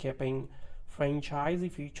series-keeping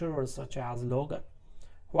franchisee features such as Logan.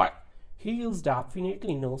 While he is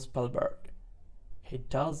definitely no Spielberg, he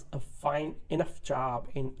does a fine enough job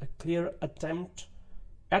in a clear attempt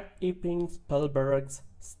at aping Spielberg's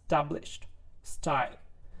established style,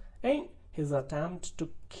 and his attempt to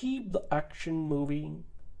keep the action moving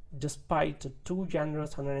despite a too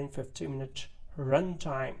generous 150-minute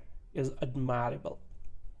runtime is admirable.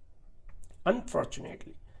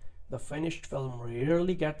 Unfortunately, the finished film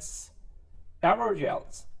rarely gets ever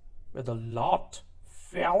gels, with a lot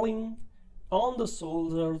falling on the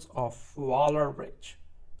shoulders of Waller-Bridge,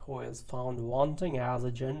 who is found wanting as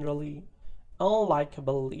a generally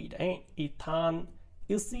unlikable lead, and Ethann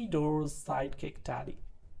Isidore's sidekick Teddy,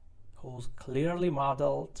 who's clearly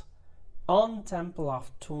modeled on Temple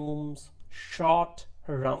of Tombs, short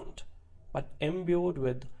round, but imbued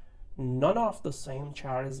with none of the same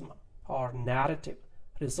charisma or narrative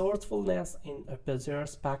resourcefulness. In a bizarre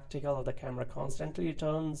spectacle, the camera constantly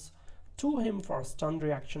returns to him for stunned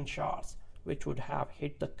reaction shots, which would have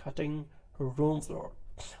hit the cutting room floor.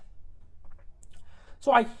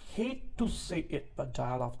 So I hate to say it, but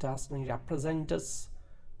Dial of Destiny represents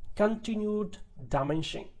continued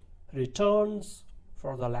diminishing returns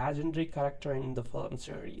for the legendary character in the film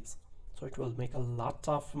series. So it will make a lot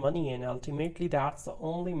of money, and ultimately that's the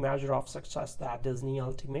only measure of success that Disney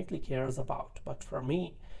ultimately cares about. But for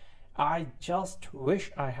me, I just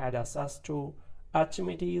wish I had access to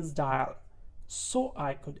Archimedes' Dial so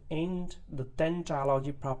I could end the 10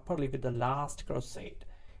 trilogy properly with The Last Crusade.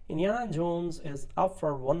 Indiana Jones is up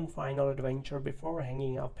for one final adventure before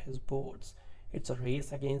hanging up his boots. It's a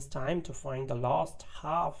race against time to find the lost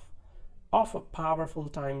half of a powerful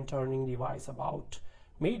time-turning device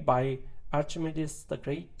made by Archimedes the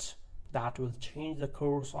Great that will change the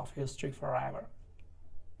course of history forever.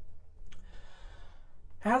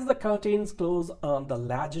 As the curtains close on the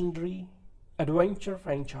legendary adventure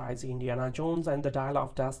franchise, Indiana Jones and the Dial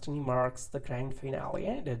of Destiny marks the grand finale,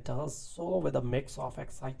 and it does so with a mix of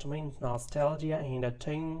excitement, nostalgia, and a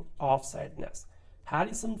tinge of sadness.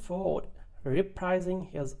 Harrison Ford reprising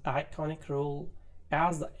his iconic role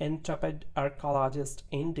as the intrepid archaeologist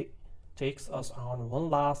Indy takes us on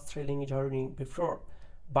one last thrilling journey before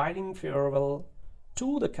bidding farewell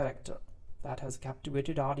to the character that has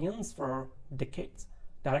captivated audience for decades.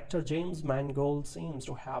 Director James Mangold seems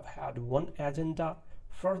to have had one agenda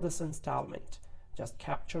for this installment: just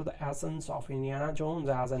capture the essence of Indiana Jones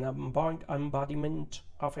as an embodiment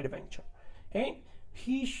of adventure. And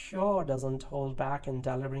he sure doesn't hold back in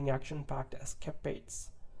delivering action-packed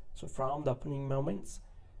escapades. So from the opening moments,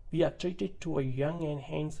 we are treated to a young and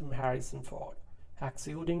handsome Harrison Ford,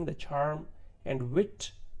 exuding the charm and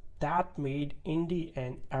wit that made Indy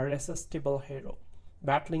an irresistible hero,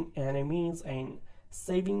 battling enemies and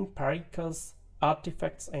saving perilous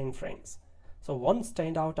artifacts and friends. So one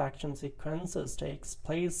standout action sequence takes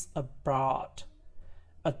place aboard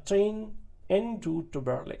a train en route to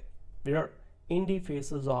Berlin, where Indy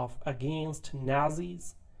faces off against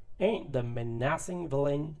Nazis and the menacing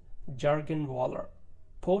villain Jurgen Waller,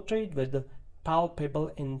 portrayed with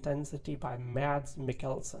palpable intensity by Mads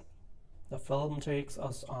Mikkelsen. The film takes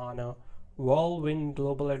us on a whirlwind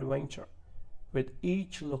global adventure, with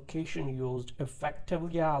each location used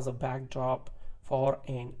effectively as a backdrop for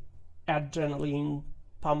an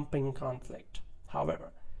adrenaline-pumping conflict.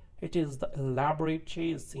 However, it is the elaborate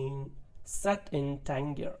chase scene set in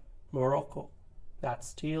Tangier, Morocco, that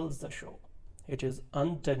steals the show. It is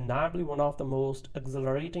undeniably one of the most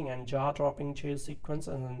exhilarating and jaw-dropping chase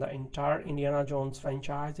sequences in the entire Indiana Jones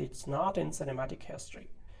franchise. It's not in cinematic history.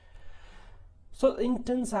 So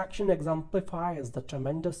intense action exemplifies the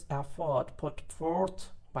tremendous effort put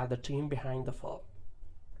forth by the team behind the film.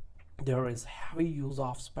 There is heavy use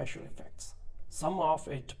of special effects. Some of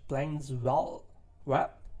it blends well.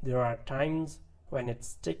 There are times when it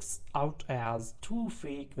sticks out as too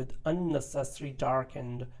fake with unnecessary dark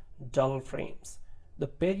and dull frames. The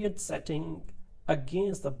period setting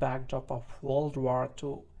against the backdrop of World War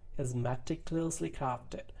II is meticulously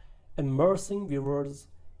crafted, immersing viewers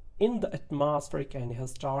in the atmospheric and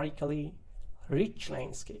historically rich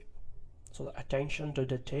landscape. So the attention to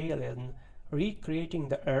detail in recreating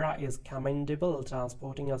the era is commendable,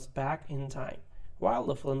 transporting us back in time. While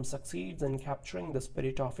the film succeeds in capturing the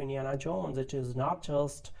spirit of Indiana Jones, it is not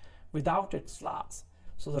just without its flaws.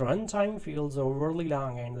 So the runtime feels overly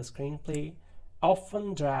long and the screenplay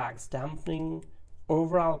often drags, dampening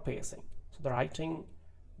overall pacing. So the writing,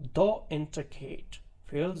 though intricate,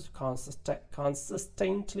 fails to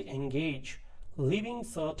consistently engage, leaving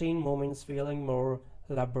certain moments feeling more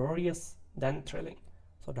laborious than thrilling.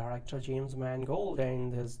 So director James Mangold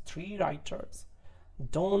and his three writers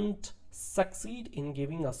don't succeed in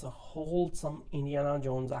giving us a wholesome Indiana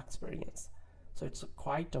Jones experience. So it's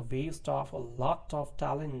quite a waste of a lot of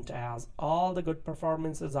talent, as all the good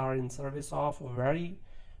performances are in service of a very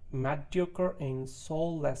mediocre and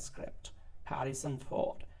soulless script. Harrison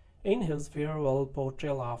Ford, in his farewell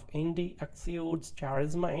portrayal of Indy, exudes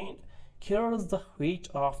charisma and carries the weight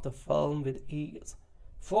of the film with ease.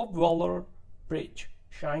 Phoebe Waller-Bridge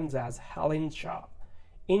shines as Helen Shaw,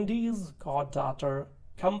 Indy's goddaughter,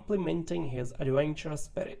 complementing his adventurous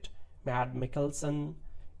spirit. Mads Mikkelsen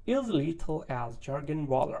is lethal as Jurgen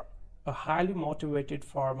Waller, a highly motivated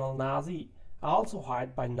former Nazi, also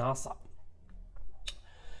hired by NASA.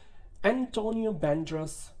 Antonio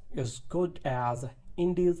Banderas is good as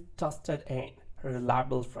Indy's trusted and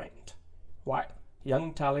reliable friend, while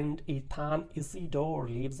young talent Ethann Isidore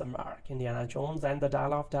leaves a mark. Indiana Jones and the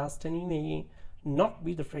Dial of Destiny may not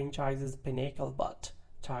be the franchise's pinnacle, but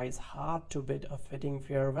tries hard to bid a fitting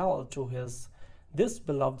farewell to this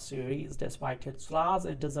beloved series. Despite its flaws,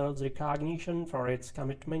 it deserves recognition for its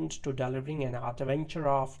commitment to delivering an adventure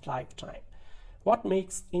of lifetime. What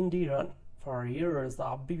makes Indy run for years? The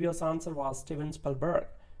obvious answer was Steven Spielberg,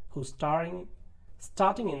 who starting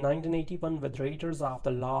in 1981 with Raiders of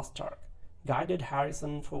the Lost Ark, guided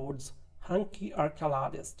Harrison Ford's hunky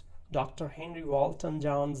archaeologist, Dr. Henry Walton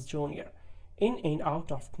Jones Jr., in and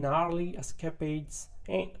out of gnarly escapades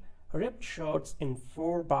and ripped shots in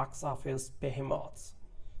 4 box office behemoths.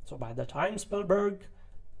 So by the time Spielberg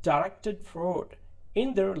directed Ford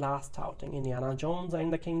in their last outing, Indiana Jones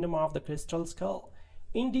and the Kingdom of the Crystal Skull,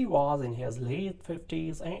 Indy was in his late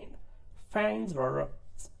 50s and fans were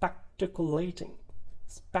speculating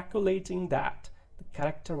that the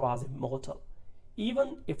character was immortal,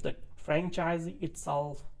 even if the franchise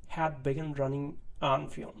itself had begun running on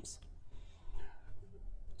fumes.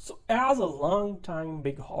 So as a long-time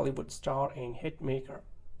big Hollywood star and hitmaker,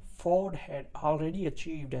 Ford had already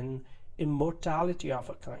achieved an immortality of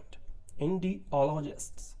a kind.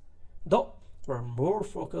 Indyologists, though, were more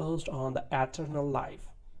focused on the eternal life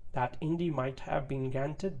that Indy might have been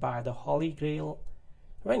granted by the Holy Grail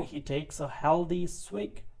when he takes a healthy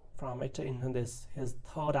swig from it in his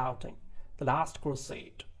third outing. The Last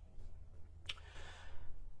Crusade.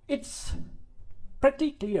 It's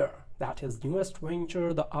pretty clear that his newest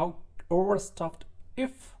venture, the overstuffed,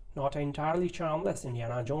 if not entirely charmless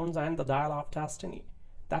Indiana Jones and the Dial of Destiny,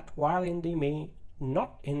 that while Indy may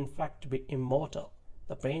not in fact be immortal,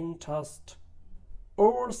 the brain trust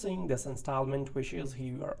overseeing this installment wishes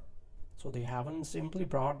he were. So they haven't simply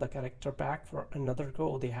brought the character back for another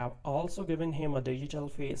go, they have also given him a digital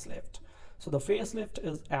facelift. So the facelift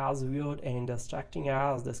is as weird and distracting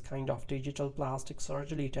as this kind of digital plastic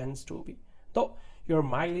surgery tends to be, though your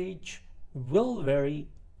mileage will vary,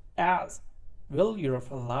 as will your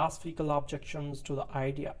philosophical objections to the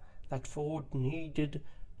idea that Ford needed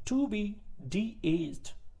to be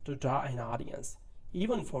de-aged to draw an audience,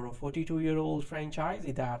 even for a 42-year-old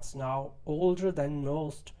franchisee that's now older than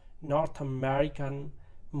most North American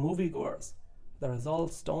moviegoers. The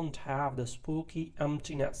results don't have the spooky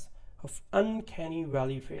emptiness of uncanny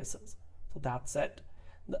valley faces. So that said,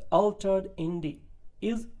 the altered Indy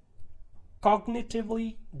is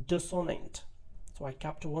cognitively dissonant. So I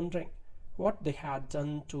kept wondering what they had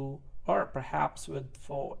done to, or perhaps with,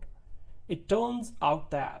 Ford. It turns out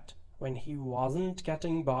that when he wasn't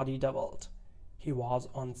getting body doubled, he was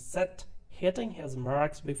on set hitting his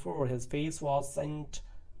marks before his face was sent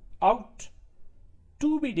out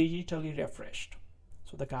to be digitally refreshed.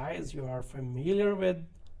 So the guys you are familiar with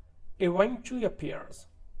eventually appears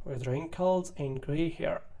with wrinkles and gray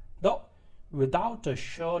hair, though without a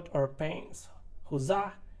shirt or pants.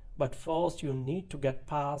 Huzzah! But first you need to get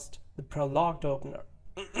past the prologue opener,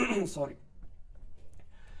 sorry,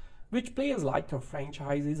 which plays like a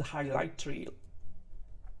franchise's highlight reel.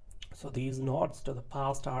 So these nods to the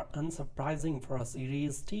past are unsurprising for a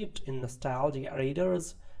series steeped in nostalgia.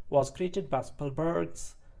 Raiders was created by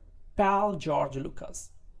Spielberg's pal George Lucas,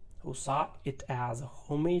 who saw it as a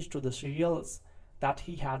homage to the serials that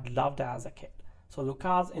he had loved as a kid. So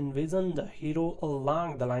Lucas envisioned a hero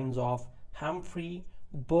along the lines of Humphrey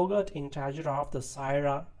Bogart in Treasure of the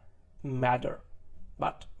Sierra Madre,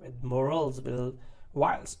 but with morals,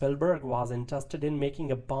 while Spielberg was interested in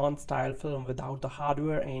making a Bond-style film without the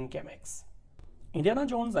hardware and gimmicks. Indiana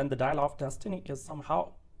Jones and the Dial of Destiny is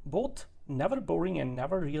somehow both never boring and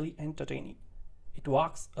never really entertaining. It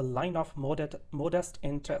walks a line of modest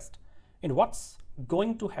interest in what's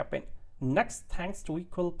going to happen next, thanks to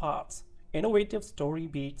equal parts innovative story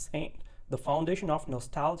beats and the foundation of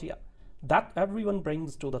nostalgia that everyone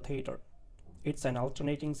brings to the theater. It's an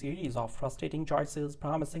alternating series of frustrating choices,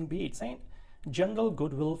 promising beats, and general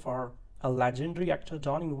goodwill for a legendary actor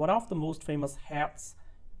donning one of the most famous hats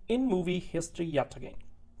in movie history yet again.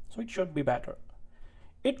 So it should be better.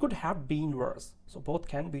 It could have been worse, so both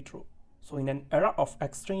can be true. So in an era of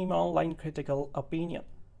extreme online critical opinion,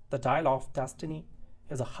 The Dial of Destiny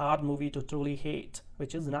is a hard movie to truly hate,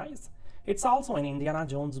 which is nice. It's also an Indiana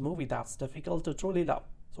Jones movie that's difficult to truly love,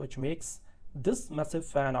 so which makes this massive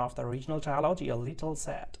fan of the original trilogy a little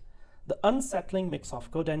sad. The unsettling mix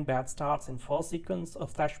of good and bad starts in first sequence, a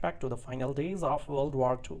flashback to the final days of World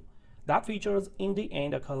War II that features Indy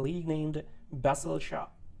and a colleague named Basil Shaw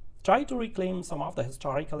try to reclaim some of the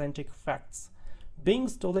historical artifacts being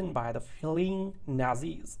stolen by the fleeing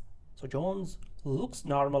Nazis. So Jones looks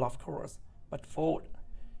normal, of course, but Ford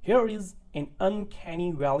here is an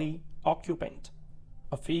uncanny valley occupant,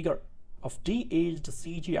 a figure of de-aged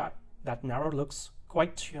CGI that never looks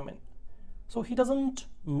quite human. So he doesn't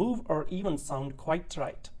move or even sound quite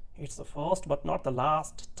right. It's the first but not the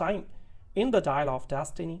last time in the Dial of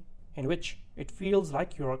Destiny in which it feels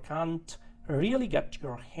like you can't really get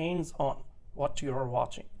your hands on what you're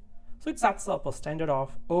watching. So it sets up a standard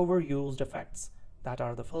of overused effects that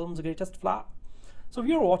are the film's greatest flaw. So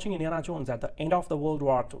we are watching Indiana Jones at the end of the World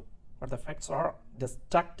War II, where the effects are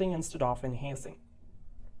distracting instead of enhancing.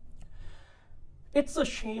 It's a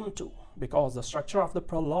shame too, because the structure of the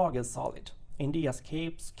prologue is solid. Indy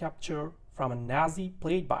escapes capture from a Nazi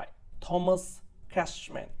played by Thomas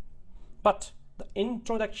Kretschmann. But the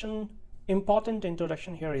important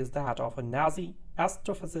introduction here is that of a Nazi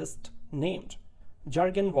astrophysicist named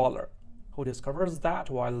Jürgen Waller, who discovers that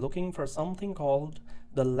while looking for something called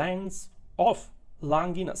the lens of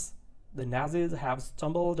Longinus, the Nazis have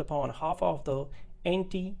stumbled upon half of the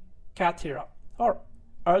Antikythera or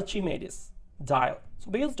Archimedes dial.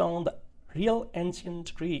 So based on the real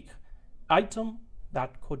ancient Greek item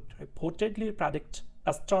that could reportedly predict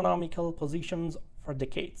astronomical positions for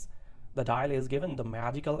decades, the dial is given the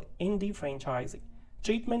magical Indy franchise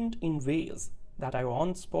treatment in ways that I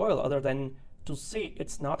won't spoil, other than to say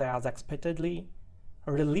it's not as expectedly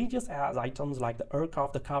religious as items like the Ark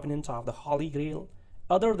of the Covenant of the Holy Grail,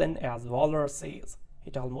 other than, as Waller says,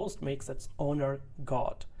 it almost makes its owner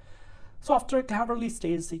God. So after a cleverly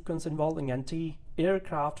staged sequence involving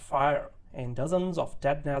anti-aircraft fire and dozens of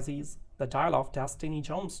dead Nazis, the dial of destiny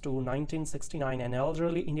jumps to 1969 and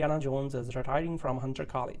elderly Indiana Jones is retiring from Hunter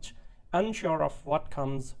College, unsure of what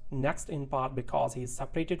comes next, in part because he is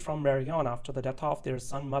separated from Marion after the death of their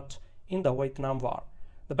son Mutt in the Vietnam War.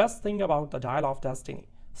 The best thing about the Dial of Destiny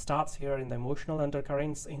starts here in the emotional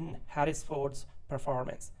undercurrents in Harris Ford's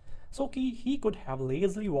performance. So he could have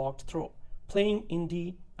lazily walked through playing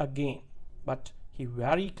Indy again, but he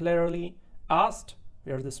very clearly asked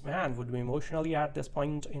where this man would be emotionally at this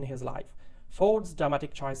point in his life. Ford's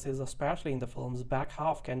dramatic choices, especially in the film's back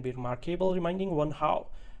half, can be remarkable, reminding one how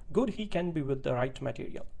good he can be with the right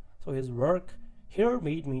material. So his work here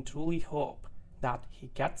made me truly hope that he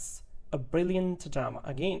gets a brilliant drama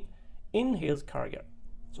again in his career,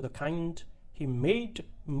 so the kind he made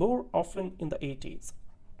more often in the 80s.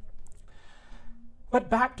 But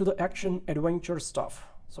back to the action adventure stuff.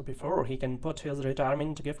 So before he can put his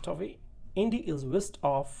retirement gift away, Indy is whisked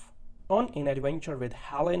off on an adventure with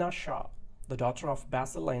Helena Shaw, the daughter of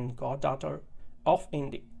Basil and goddaughter of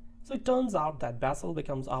Indy. So it turns out that Basil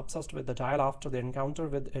becomes obsessed with the dial after their encounter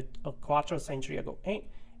with it a quarter century ago, and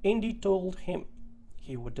Indy told him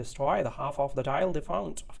he would destroy the half of the dial they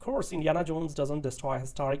found. Of course, Indiana Jones doesn't destroy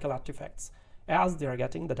historical artifacts as they are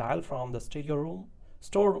getting the dial from the storeroom.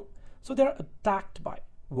 So they are attacked by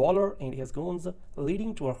Waller and his goons,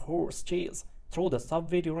 leading to a horse chase through the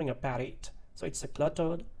subway during a parade. So it's a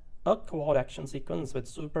cluttered, awkward action sequence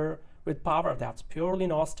with power that's purely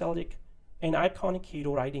nostalgic, an iconic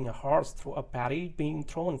hero riding a horse through a parade being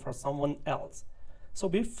thrown for someone else. So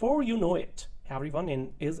before you know it,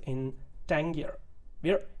 everyone is in Tangier,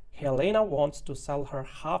 where Helena wants to sell her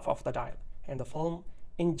half of the dial, and the film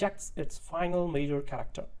injects its final major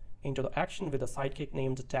character into the action with a sidekick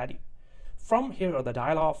named Teddy. From here, the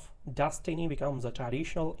Dial of Destiny becomes a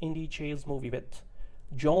traditional Indy chase movie with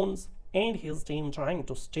Jones and his team trying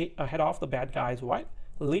to stay ahead of the bad guys while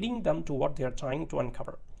leading them to what they are trying to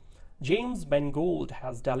uncover. James Mangold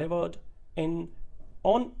has delivered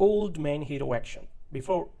on old man hero action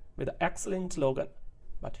before with an excellent slogan,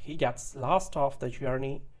 but he gets lost off the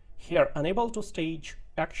journey here, unable to stage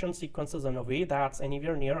action sequences in a way that's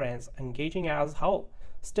anywhere near as engaging as how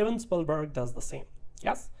Steven Spielberg does the same.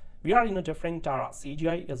 Yes, we are in a different era.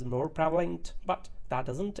 CGI is more prevalent, but that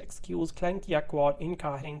doesn't excuse clunky, awkward,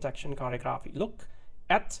 incoherent action choreography. Look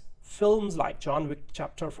at films like John Wick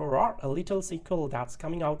Chapter 4 or a little sequel that's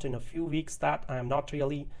coming out in a few weeks that I am not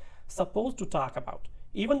really supposed to talk about.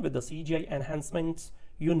 Even with the CGI enhancements,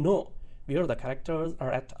 you know where the characters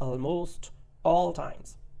are at almost all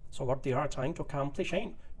times. So what they are trying to accomplish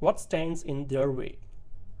and what stands in their way.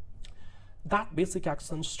 That basic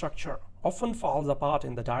action structure often falls apart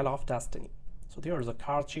in the Dial of Destiny. So there is a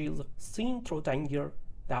car chase seen through Tangier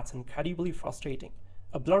that's incredibly frustrating,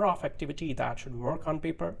 a blur of activity that should work on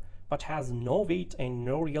paper but has no weight and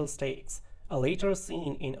no real stakes. A later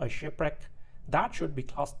scene in a shipwreck that should be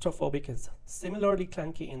claustrophobic is similarly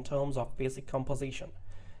clunky in terms of basic composition.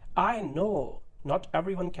 I know not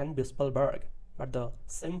everyone can be Spielberg, but the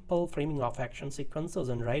simple framing of action sequences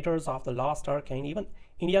in Raiders of the Lost Ark and even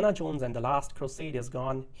Indiana Jones and the Last Crusade is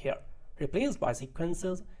gone here, replaced by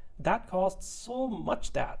sequences that cost so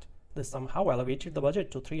much that they somehow elevated the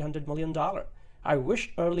budget to $300 million. I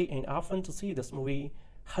wish early and often to see this movie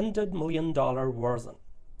 $100 million version.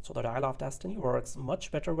 So the Dial of Destiny works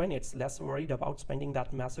much better when it's less worried about spending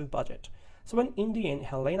that massive budget. So when Indy and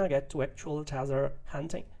Helena get to actual treasure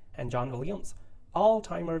hunting and John Williams'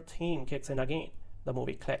 all-timer theme kicks in again, the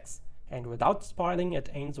movie clicks. And without spoiling, it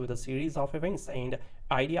ends with a series of events and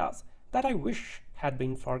ideas that I wish had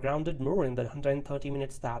been foregrounded more in the 130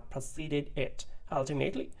 minutes that preceded it.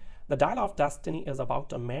 Ultimately, the Dial of Destiny is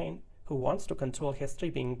about a man who wants to control history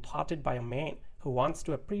being thwarted by a man who wants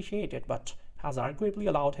to appreciate it but has arguably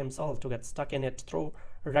allowed himself to get stuck in it through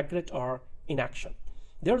regret or inaction.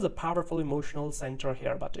 There's a powerful emotional center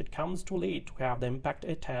here, but it comes too late to have the impact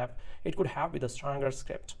it could have with a stronger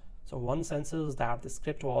script. So one senses that the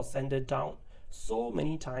script was sanded down so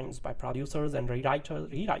many times by producers and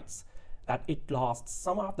rewrites that it lost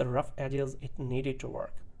some of the rough edges it needed to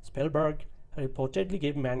work. Spielberg reportedly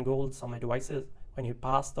gave Mangold some advices when he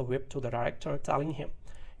passed the whip to the director, telling him,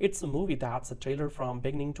 "It's a movie that's a trailer from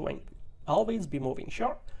beginning to end. Always be moving."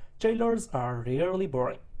 Sure, trailers are rarely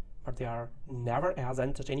boring, but they are never as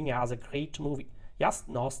entertaining as a great movie. Yes,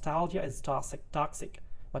 nostalgia is toxic,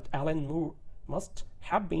 but Alan Moore must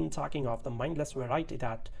have been talking of the mindless variety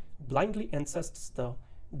that blindly insists the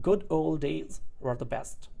good old days were the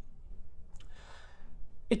best.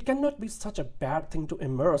 It cannot be such a bad thing to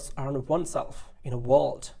immerse oneself in a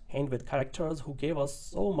world and with characters who gave us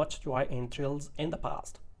so much joy and thrills in the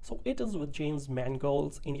past. So it is with James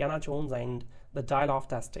Mangold's Indiana Jones and the Dial of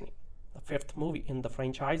Destiny, the fifth movie in the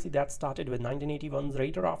franchise that started with 1981's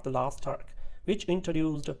Raiders of the Lost Ark, which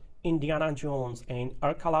introduced Indiana Jones, an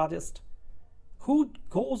archaeologist who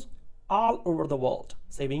goes all over the world,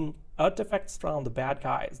 saving artifacts from the bad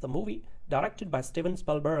guys. The movie, directed by Steven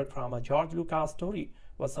Spielberg from a George Lucas story,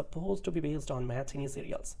 was supposed to be based on matinee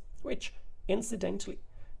serials, which, incidentally,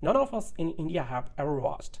 none of us in India have ever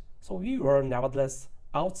watched. So we were nevertheless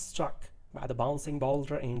outstruck by the bouncing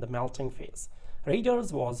boulder and the melting face.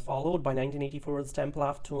 Raiders was followed by 1984's Temple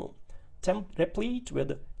of Doom, replete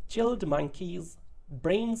with chilled monkeys,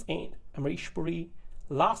 brains, and Amrishpuri.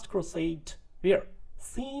 Last Crusade, where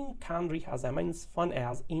Sean Connery has immense fun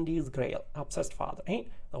as Indy's Grail obsessed father, and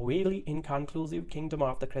the vaguely inconclusive Kingdom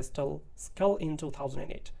of the Crystal Skull in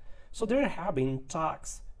 2008. So there have been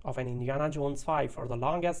talks of an Indiana Jones 5 for the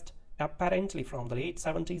longest, apparently from the late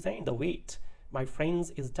 70s, and the wait, my friends,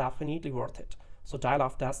 is definitely worth it. So Dial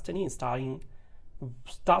of Destiny is starting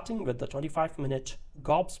with the 25-minute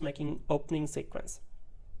gobsmacking opening sequence,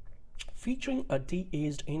 featuring a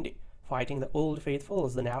de-aged Indy fighting the old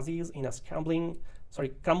faithfuls, the Nazis, in a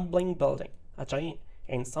crumbling building, a train,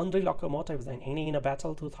 and sundry locomotives, and in a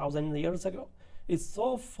battle 2,000 years ago, is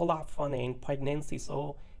so full of fun and poignancy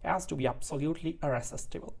so as to be absolutely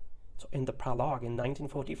irresistible. So in the prologue in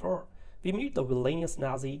 1944, we meet the villainous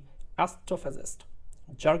Nazi astrophysicist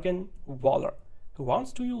Jürgen Waller, who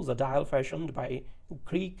wants to use a dial fashioned by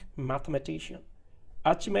Greek mathematician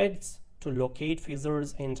Archimedes to locate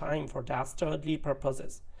fissures in time for dastardly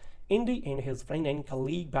purposes. Indy and his friend and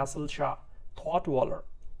colleague Basil Shaw thought Waller.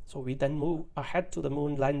 So we then move ahead to the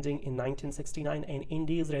moon landing in 1969 and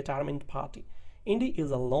Indy's retirement party. Indy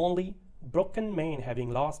is a lonely, broken man having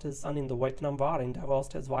lost his son in the Vietnam War and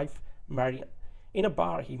divorced his wife Marion. In a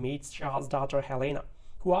bar, he meets Shaw's daughter Helena,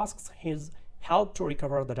 who asks his help to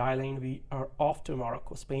recover the dial, and we are off to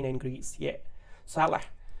Morocco, Spain, and Greece. Yeah. Sallah,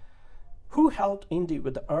 who helped Indy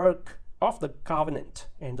with the Ark of the Covenant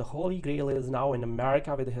and the Holy Grail, is now in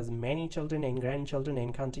America with his many children and grandchildren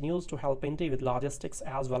and continues to help Indy with logistics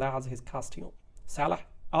as well as his costume. Sallah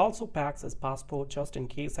also packs his passport just in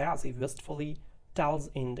case, as he wistfully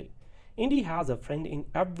tells Indy. Indy has a friend in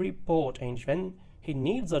every port, and when he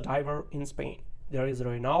needs a diver in Spain, there is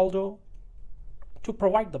Ronaldo to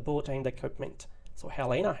provide the boat and the equipment. So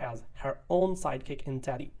Helena has her own sidekick in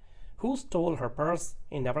Teddy, who stole her purse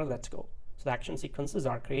and never let go. So the action sequences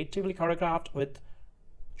are creatively choreographed with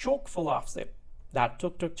choke full of zip. That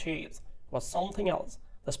tuk-tuk chase was something else.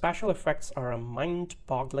 The special effects are a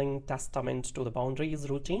mind-boggling testament to the boundaries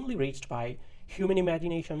routinely reached by human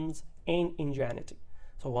imaginations and ingenuity.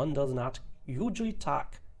 So one does not usually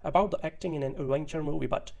talk about the acting in an adventure movie,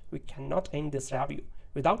 but we cannot end this review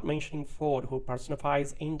without mentioning Ford, who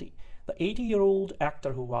personifies Indy, the 80-year-old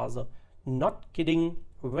actor who was not kidding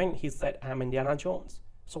when he said, "I'm Indiana Jones.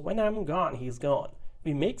 So when I'm gone, he's gone."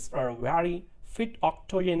 He makes for a very fit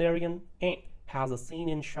octogenarian and has a scene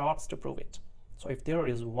in shots to prove it. So if there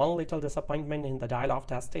is one little disappointment in the Dial of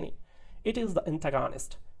Destiny, it is the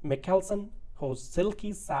antagonist, Mikkelsen, whose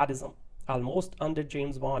silky sadism, almost under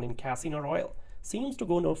James Bond in Casino Royale, seems to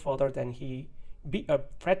go no further than he be a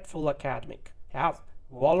fretful academic, as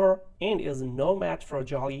Waller, and is no match for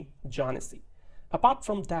jolly Jonesy. Apart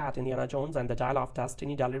from that, Indiana Jones and the Dial of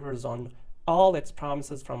Destiny delivers on all its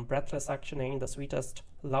promises, from breathless action and the sweetest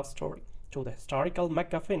love story to the historical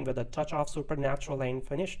MacGuffin with a touch of supernatural, and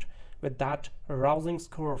finished with that rousing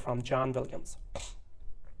score from John Williams.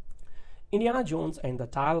 Indiana Jones and the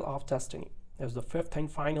Dial of Destiny is the fifth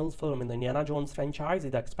and final film in the Indiana Jones franchise.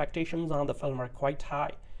 The expectations on the film are quite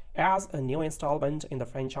high, as a new installment in the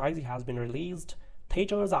franchise has been released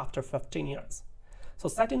theaters after 15 years. So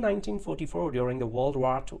set in 1944 during the World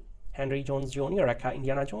War II, Henry Jones Jr., aka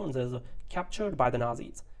Indiana Jones, is captured by the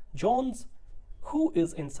Nazis. Jones, who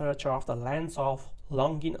is in search of the lands of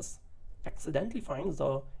Longinus, accidentally finds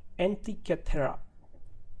the Antikythera,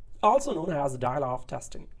 also known as the Dial of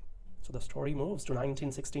Destiny. So the story moves to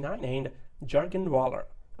 1969, and Jürgen Waller,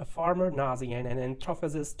 a former Nazi and an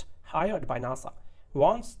anthropologist hired by NASA,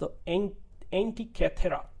 wants the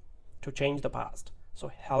Antikythera to change the past. So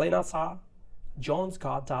Helena Saw, John's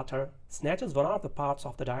goddaughter, snatches one of the parts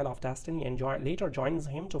of the Dial of Destiny and later joins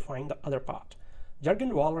him to find the other part.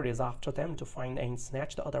 Jürgen Waller is after them to find and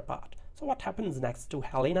snatch the other part. So what happens next? Do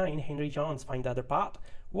Helena and Henry Jones find the other part?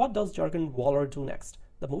 What does Jürgen Waller do next?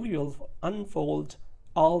 The movie will unfold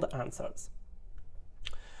all the answers.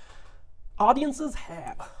 Audiences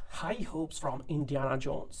have high hopes from Indiana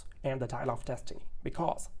Jones and the Dial of Destiny,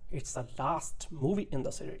 because it's the last movie in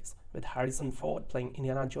the series, with Harrison Ford playing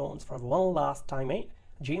Indiana Jones for one last time and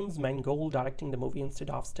James Mangold directing the movie instead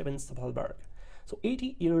of Steven Spielberg. So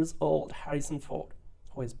 80 years old Harrison Ford,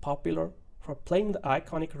 who is popular for playing the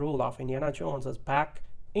iconic role of Indiana Jones, is back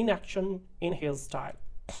in action in his style.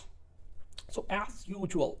 So as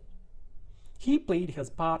usual, he played his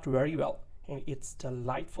part very well, and it's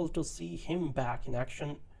delightful to see him back in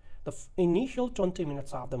action. The initial 20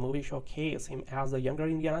 minutes of the movie showcase him as the younger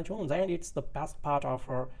Indiana Jones, and it's the best part of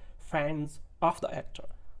our fans of the actor.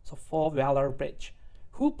 So Phoebe Waller-Bridge,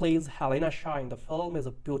 who plays Helena Shaw in the film, is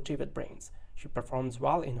a beauty with brains. She performs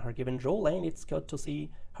well in her given role, and it's good to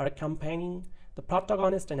see her accompanying the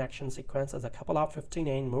protagonist in action sequences. A couple of 15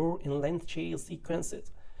 and more in-length chase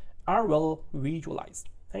sequences are well visualized,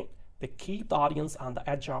 and they keep the audience on the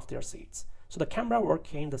edge of their seats. So the camera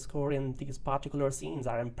work and the score in these particular scenes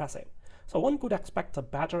are impressive. So one could expect a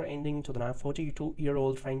better ending to the now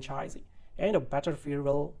 42-year-old franchise, and a better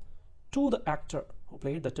farewell to the actor who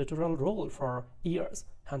played the titular role for years.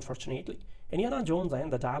 Unfortunately, Indiana Jones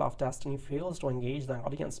and the Dial of Destiny fails to engage the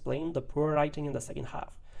audience, playing the poor writing in the second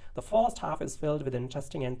half. The first half is filled with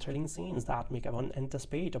interesting and thrilling scenes that make one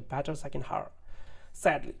anticipate a better second half.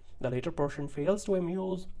 Sadly, the later portion fails to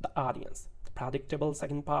amuse the audience. The predictable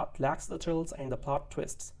second part lacks the thrills and the plot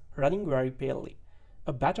twists, running very palely.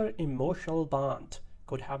 A better emotional bond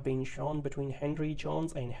could have been shown between Henry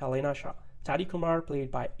Jones and Helena Shaw. Teddy Kumar,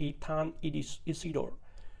 played by Ethann Isidore,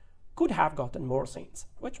 could have gotten more scenes,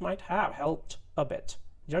 which might have helped a bit.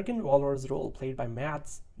 Jurgen Waller's role, played by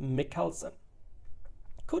Mads Mikkelsen,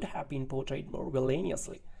 could have been portrayed more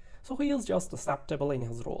villainously, so he is just acceptable in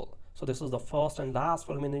his role. So this is the first and last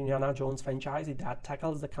film in the Indiana Jones franchise that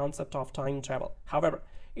tackles the concept of time travel. However,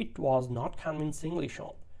 it was not convincingly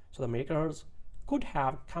shown, so the makers could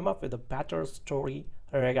have come up with a better story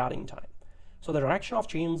regarding time. So the direction of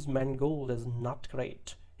James Mangold is not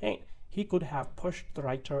great, and he could have pushed the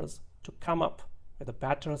writers to come up with a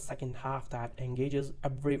better second half that engages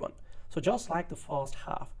everyone. So just like the first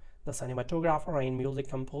half, the cinematographer and music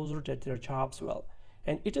composer did their jobs well,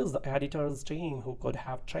 and it is the editor's team who could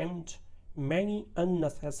have trimmed many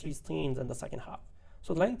unnecessary scenes in the second half.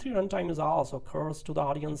 So the lengthy runtime is also a curse to the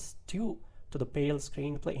audience due to the pale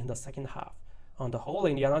screenplay in the second half. On the whole,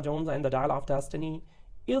 Indiana Jones and the Dial of Destiny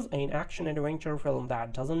is an action-adventure film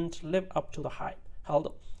that doesn't live up to the hype.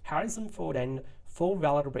 Although Harrison Ford and Phoebe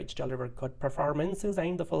Waller-Bridge deliver good performances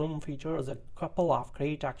and the film features a couple of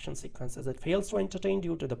great action sequences, it fails to entertain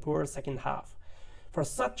due to the poor second half. For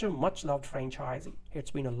such a much-loved franchise,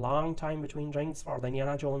 it's been a long time between drinks for the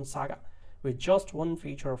Indiana Jones saga, with just one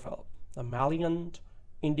feature film, the valiant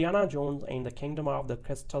Indiana Jones and the Kingdom of the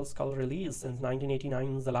Crystal Skull, released since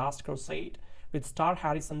 1989's The Last Crusade, with star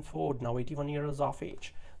Harrison Ford, now 81 years of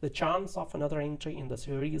age. The chance of another entry in the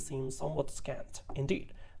series seems somewhat scant.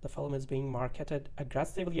 Indeed, the film is being marketed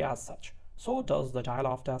aggressively as such. So does the Dial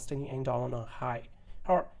of Destiny end on a high?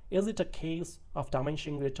 Or is it a case of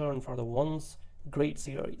diminishing return for the once great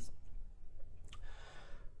series?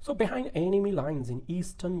 So behind enemy lines in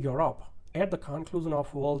Eastern Europe, at the conclusion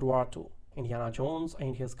of World War II, Indiana Jones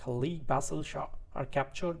and his colleague Basil Shaw are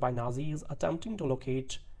captured by Nazis attempting to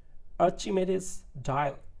locate Archimedes'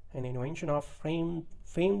 dial, an invention of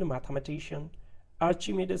famed mathematician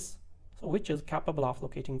Archimedes, which is capable of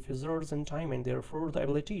locating fissures in time and therefore the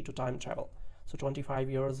ability to time travel. So 25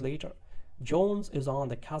 years later, Jones is on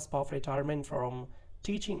the cusp of retirement from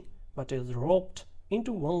teaching, but is roped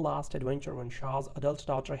into one last adventure when Shaw's adult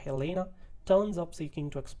daughter Helena turns up seeking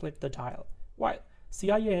to exploit the dial, while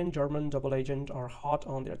CIA and German double agent are hot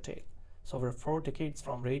on their tail. So we're 4 decades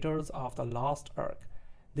from Raiders of the Lost Ark.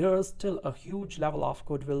 There is still a huge level of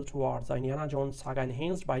goodwill towards the Indiana Jones saga,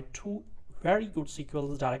 enhanced by 2 very good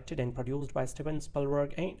sequels directed and produced by Steven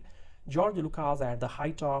Spielberg and George Lucas at the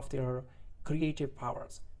height of their creative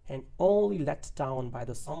powers, and only let down by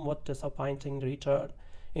the somewhat disappointing return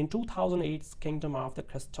in 2008's Kingdom of the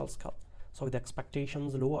Crystal Skull. So with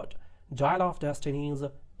expectations lowered, Dial of Destiny's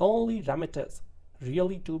only remit is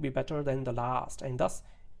really to be better than the last, and thus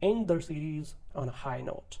end the series on a high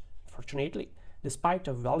note. Fortunately, despite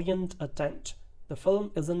a valiant attempt, the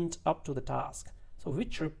film isn't up to the task, so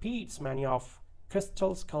which repeats many of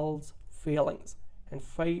Crystal Skull's failings and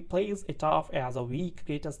plays it off as a weak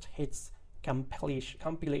greatest hits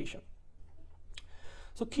compilation.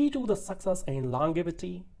 So key to the success and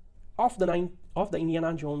longevity of the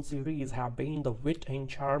Indiana Jones series have been the wit and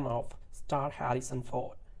charm of star Harrison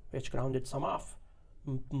Ford, which grounded some of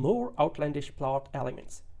more outlandish plot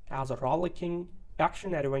elements as a rollicking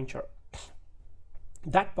action adventure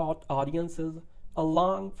that brought audiences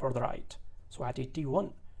along for the ride. So at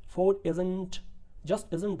 81, Ford isn't just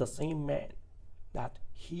isn't the same man that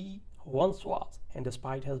he once was, and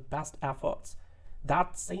despite his best efforts,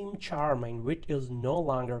 that same charm and wit is no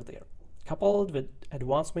longer there. Coupled with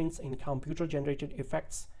advancements in computer-generated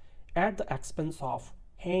effects at the expense of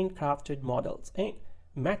handcrafted models and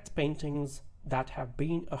matte paintings that have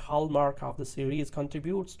been a hallmark of the series,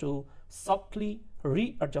 contributes to subtly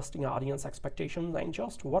readjusting audience expectations and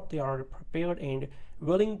just what they are prepared and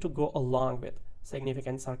willing to go along with.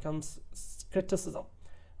 Significant criticism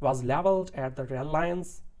was leveled at the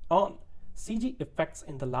reliance on CG effects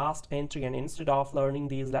in the last entry, and instead of learning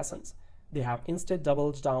these lessons, they have instead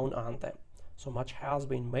doubled down on them. So much has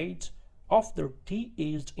been made of the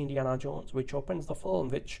de-aged Indiana Jones, which opens the film,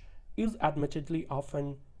 which is admittedly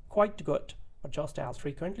often quite good, but just as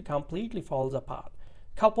frequently completely falls apart,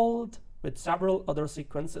 coupled with several other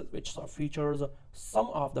sequences which features some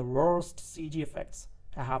of the worst CG effects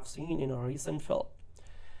I have seen in a recent film.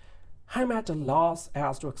 I'm at a loss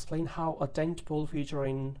as to explain how a tentpole feature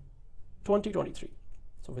in 2023,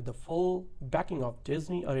 so with the full backing of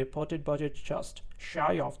Disney, a reported budget just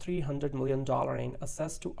shy of $300 million, and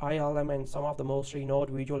access to ILM and some of the most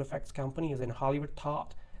renowned visual effects companies in Hollywood,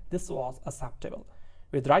 thought this was acceptable.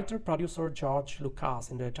 With writer-producer George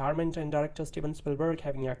Lucas in retirement and director Steven Spielberg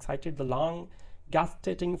having exited the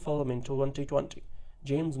long-gestating film in 2020,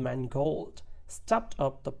 James Mangold stepped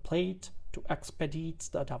up the plate to expedite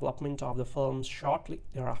the development of the film shortly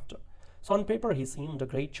thereafter. So on paper, he seemed a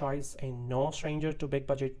great choice and no stranger to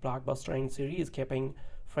big-budget blockbuster and series-keeping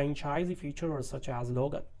franchisee features such as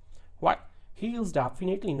Logan. While he is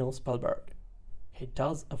definitely no Spielberg, he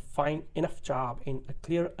does a fine enough job in a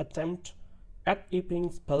clear attempt at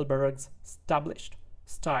aping Spielberg's established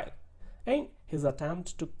style, and his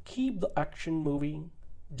attempt to keep the action moving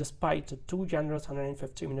despite a too generous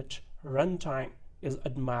 150-minute runtime is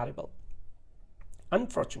admirable.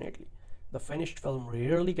 Unfortunately, the finished film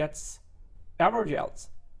rarely gets ever gels,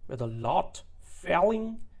 with a lot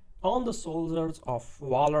falling on the shoulders of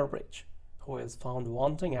Waller-Bridge, who is found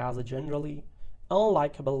wanting as a generally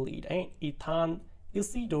unlikable lead, and Ethann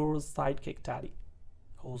Isidore's sidekick Teddy,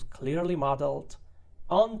 who's clearly modeled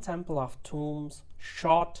on Temple of Tombs,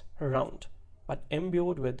 shot around, but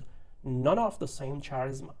imbued with none of the same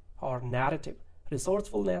charisma or narrative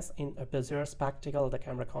resourcefulness. In a bizarre spectacle, the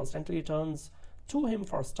camera constantly turns to him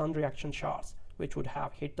for stunned reaction shots, which would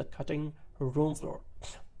have hit the cutting room floor.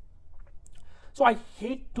 So I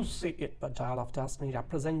hate to say it, but Dial of Destiny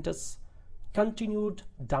represents continued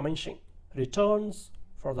diminishing returns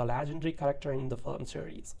for the legendary character in the film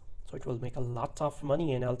series. So it will make a lot of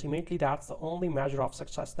money, and ultimately that's the only measure of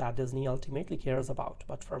success that Disney ultimately cares about.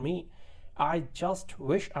 But for me, I just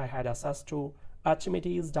wish I had access to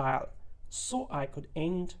Archimedes' Dial so I could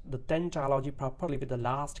end the 10 trilogy properly with The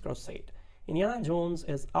Last Crusade. Indiana Jones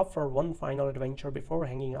is up for one final adventure before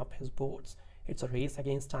hanging up his boots. It's a race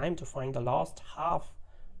against time to find the lost half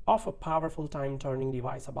of a powerful time-turning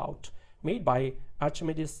device made by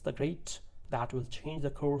Archimedes the Great that will change the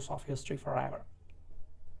course of history forever.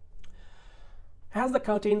 As the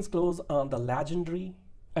curtains close on the legendary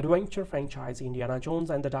adventure franchise, Indiana Jones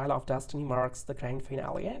and the Dial of Destiny marks the grand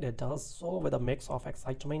finale, and it does so with a mix of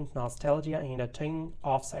excitement, nostalgia, and a tinge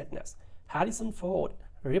of sadness. Harrison Ford,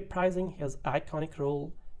 reprising his iconic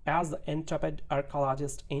role as the intrepid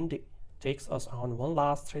archaeologist Indy, takes us on one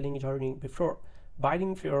last thrilling journey before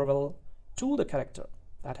bidding farewell to the character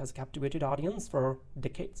that has captivated audience for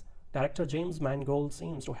decades. Director James Mangold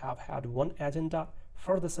seems to have had one agenda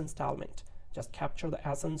for this installment: just capture the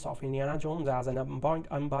essence of Indiana Jones as an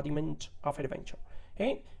embodiment of adventure.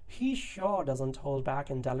 And he sure doesn't hold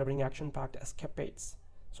back in delivering action-packed escapades.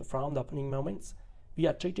 So from the opening moments, we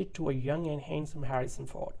are treated to a young and handsome Harrison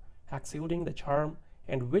Ford, exuding the charm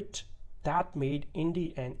and wit that made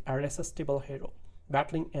Indy an irresistible hero,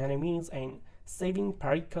 battling enemies and saving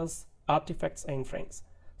perilous artifacts and friends.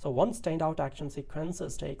 So one standout action sequence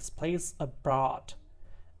takes place abroad,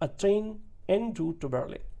 a train en route to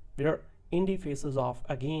Berlin, where Indy faces off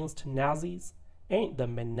against Nazis and the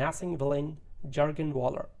menacing villain Jurgen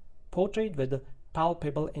Waller, portrayed with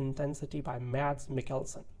palpable intensity by Mads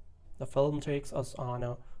Mikkelsen. The film takes us on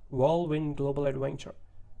a whirlwind global adventure,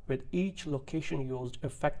 with each location used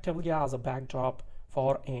effectively as a backdrop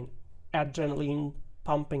for an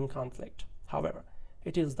adrenaline-pumping conflict. However,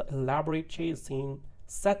 it is the elaborate chase scene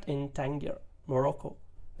set in Tangier, Morocco,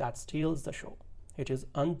 that steals the show. It is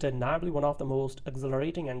undeniably one of the most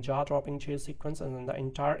exhilarating and jaw-dropping chase sequences in the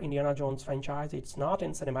entire Indiana Jones franchise. It's not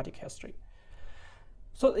in cinematic history.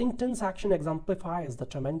 So the intense action exemplifies the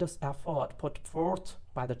tremendous effort put forth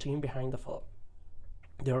by the team behind the film.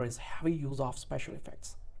 There is heavy use of special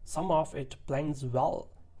effects. Some of it blends well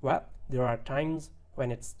Well, there are times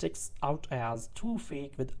when it sticks out as too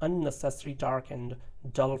fake with unnecessary dark and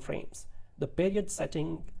dull frames. The period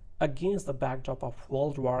setting against the backdrop of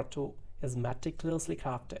World War II is meticulously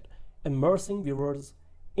crafted, immersing viewers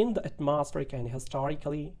in the atmospheric and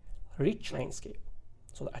historically rich landscape.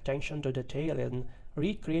 So the attention to detail in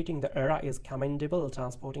recreating the era is commendable,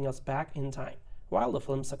 transporting us back in time. While the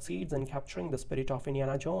film succeeds in capturing the spirit of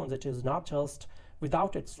Indiana Jones, it is not just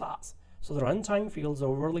without its flaws. So the runtime feels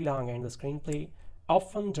overly long and the screenplay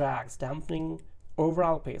often drags, dampening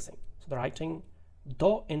overall pacing. So the writing,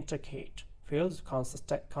 though intricate, feels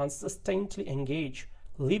consistently engaged,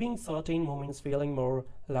 leaving certain moments feeling more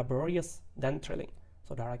laborious than thrilling.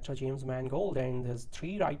 So director James Mangold and his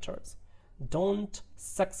three writers don't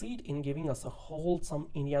succeed in giving us a wholesome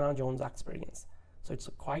Indiana Jones experience. So it's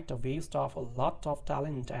quite a waste of a lot of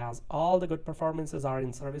talent, as all the good performances are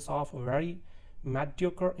in service of a very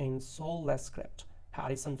mediocre and soulless script.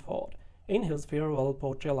 Harrison Ford, in his farewell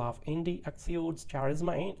portrayal of Indy, exudes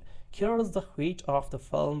charisma and carries the weight of the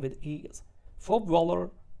film with ease. Phoebe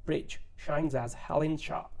Waller-Bridge shines as Helen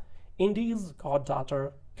Shaw, Indy's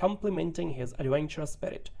goddaughter, complementing his adventurous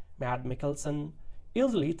spirit. Mads Mikkelsen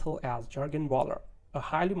is lethal as Jurgen Waller, a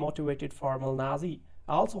highly motivated former Nazi,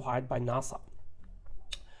 also hired by NASA.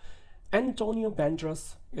 Antonio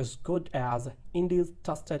Banderas is good as Indy's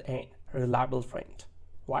trusted and reliable friend,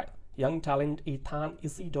 while young talent Ethann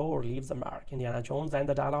Isidore leaves a mark. Indiana Jones and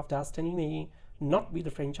the Dial of Destiny may not be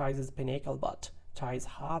the franchise's pinnacle, but tries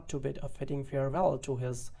hard to bid a fitting farewell to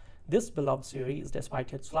this beloved series.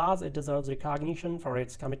 Despite its flaws, it deserves recognition for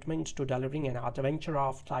its commitment to delivering an adventure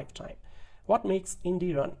of lifetime. What makes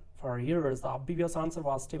Indy run for years? The obvious answer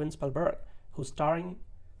was Steven Spielberg, who starting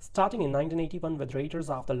in 1981 with Raiders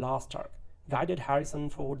of the Lost Ark, guided Harrison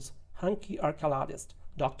Ford's hunky archaeologist,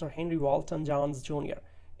 Dr. Henry Walton Jones Jr.,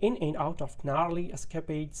 in and out of gnarly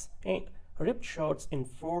escapades and ripped shirts in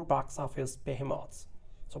 4 box office behemoths.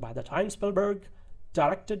 So by the time Spielberg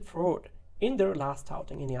directed Ford in their last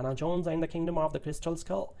outing, Indiana Jones and the Kingdom of the Crystal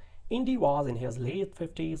Skull, Indy was in his late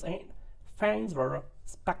 50s and fans were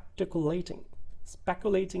speculating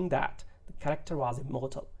that the character was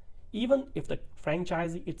immortal, even if the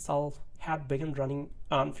franchise itself had begun running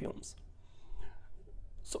on fumes.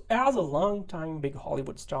 So as a long-time big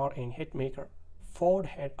Hollywood star and hitmaker, Ford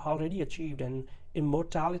had already achieved an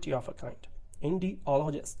immortality of a kind.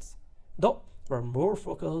 Indyologists, though, were more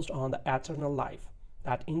focused on the eternal life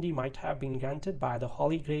that Indy might have been granted by the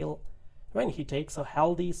Holy Grail when he takes a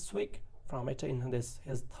healthy swig from it in his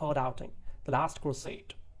third outing, The Last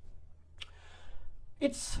Crusade.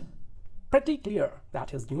 It's pretty clear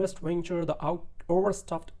that his newest venture, the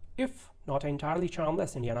overstuffed, if not entirely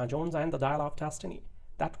charmless Indiana Jones and the Dial of Destiny,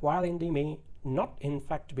 that while Indy may not in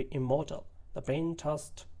fact be immortal, the brain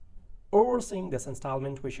trust overseeing this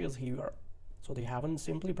installment wishes he were. So they haven't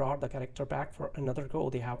simply brought the character back for another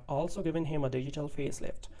go, they have also given him a digital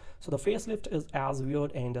facelift. So the facelift is as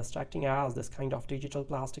weird and distracting as this kind of digital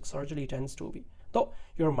plastic surgery tends to be, though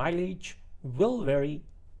your mileage will vary,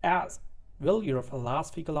 as will your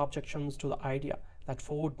philosophical objections to the idea that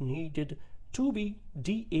Ford needed to be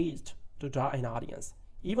de-aged to draw an audience,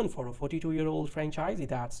 even for a 42-year-old franchisee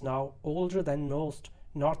that's now older than most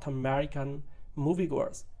North American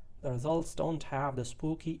moviegoers. The results don't have the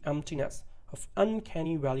spooky emptiness of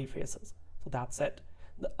uncanny valley faces. So that said,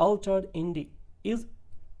 the altered Indy is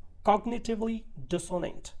cognitively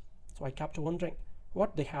dissonant. So I kept wondering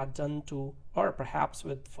what they had done to, or perhaps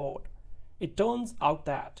with Ford. It turns out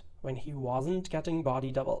that when he wasn't getting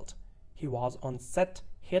body doubled, he was on set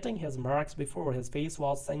hitting his marks before his face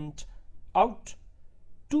was sent out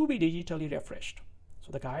to be digitally refreshed.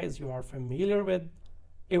 So the guys you are familiar with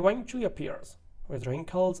eventually appears with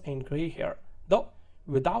wrinkles and gray hair, though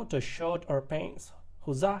without a shirt or pants.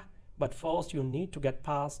 Huzzah! But first you need to get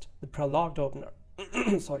past the prologue opener,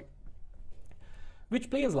 which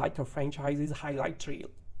plays like a franchise's highlight reel.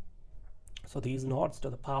 So these nods to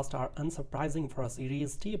the past are unsurprising for a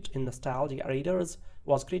series steeped in nostalgia. Raiders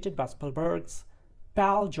was created by Spielberg's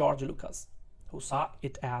pal George Lucas, who saw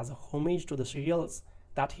it as a homage to the serials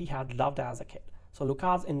that he had loved as a kid. So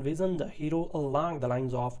Lucas envisioned a hero along the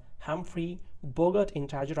lines of Humphrey Bogart in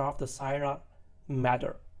Treasure of the Sierra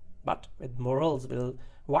Madre, but with morals,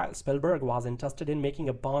 while Spielberg was interested in making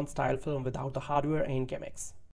a Bond-style film without the hardware and gimmicks.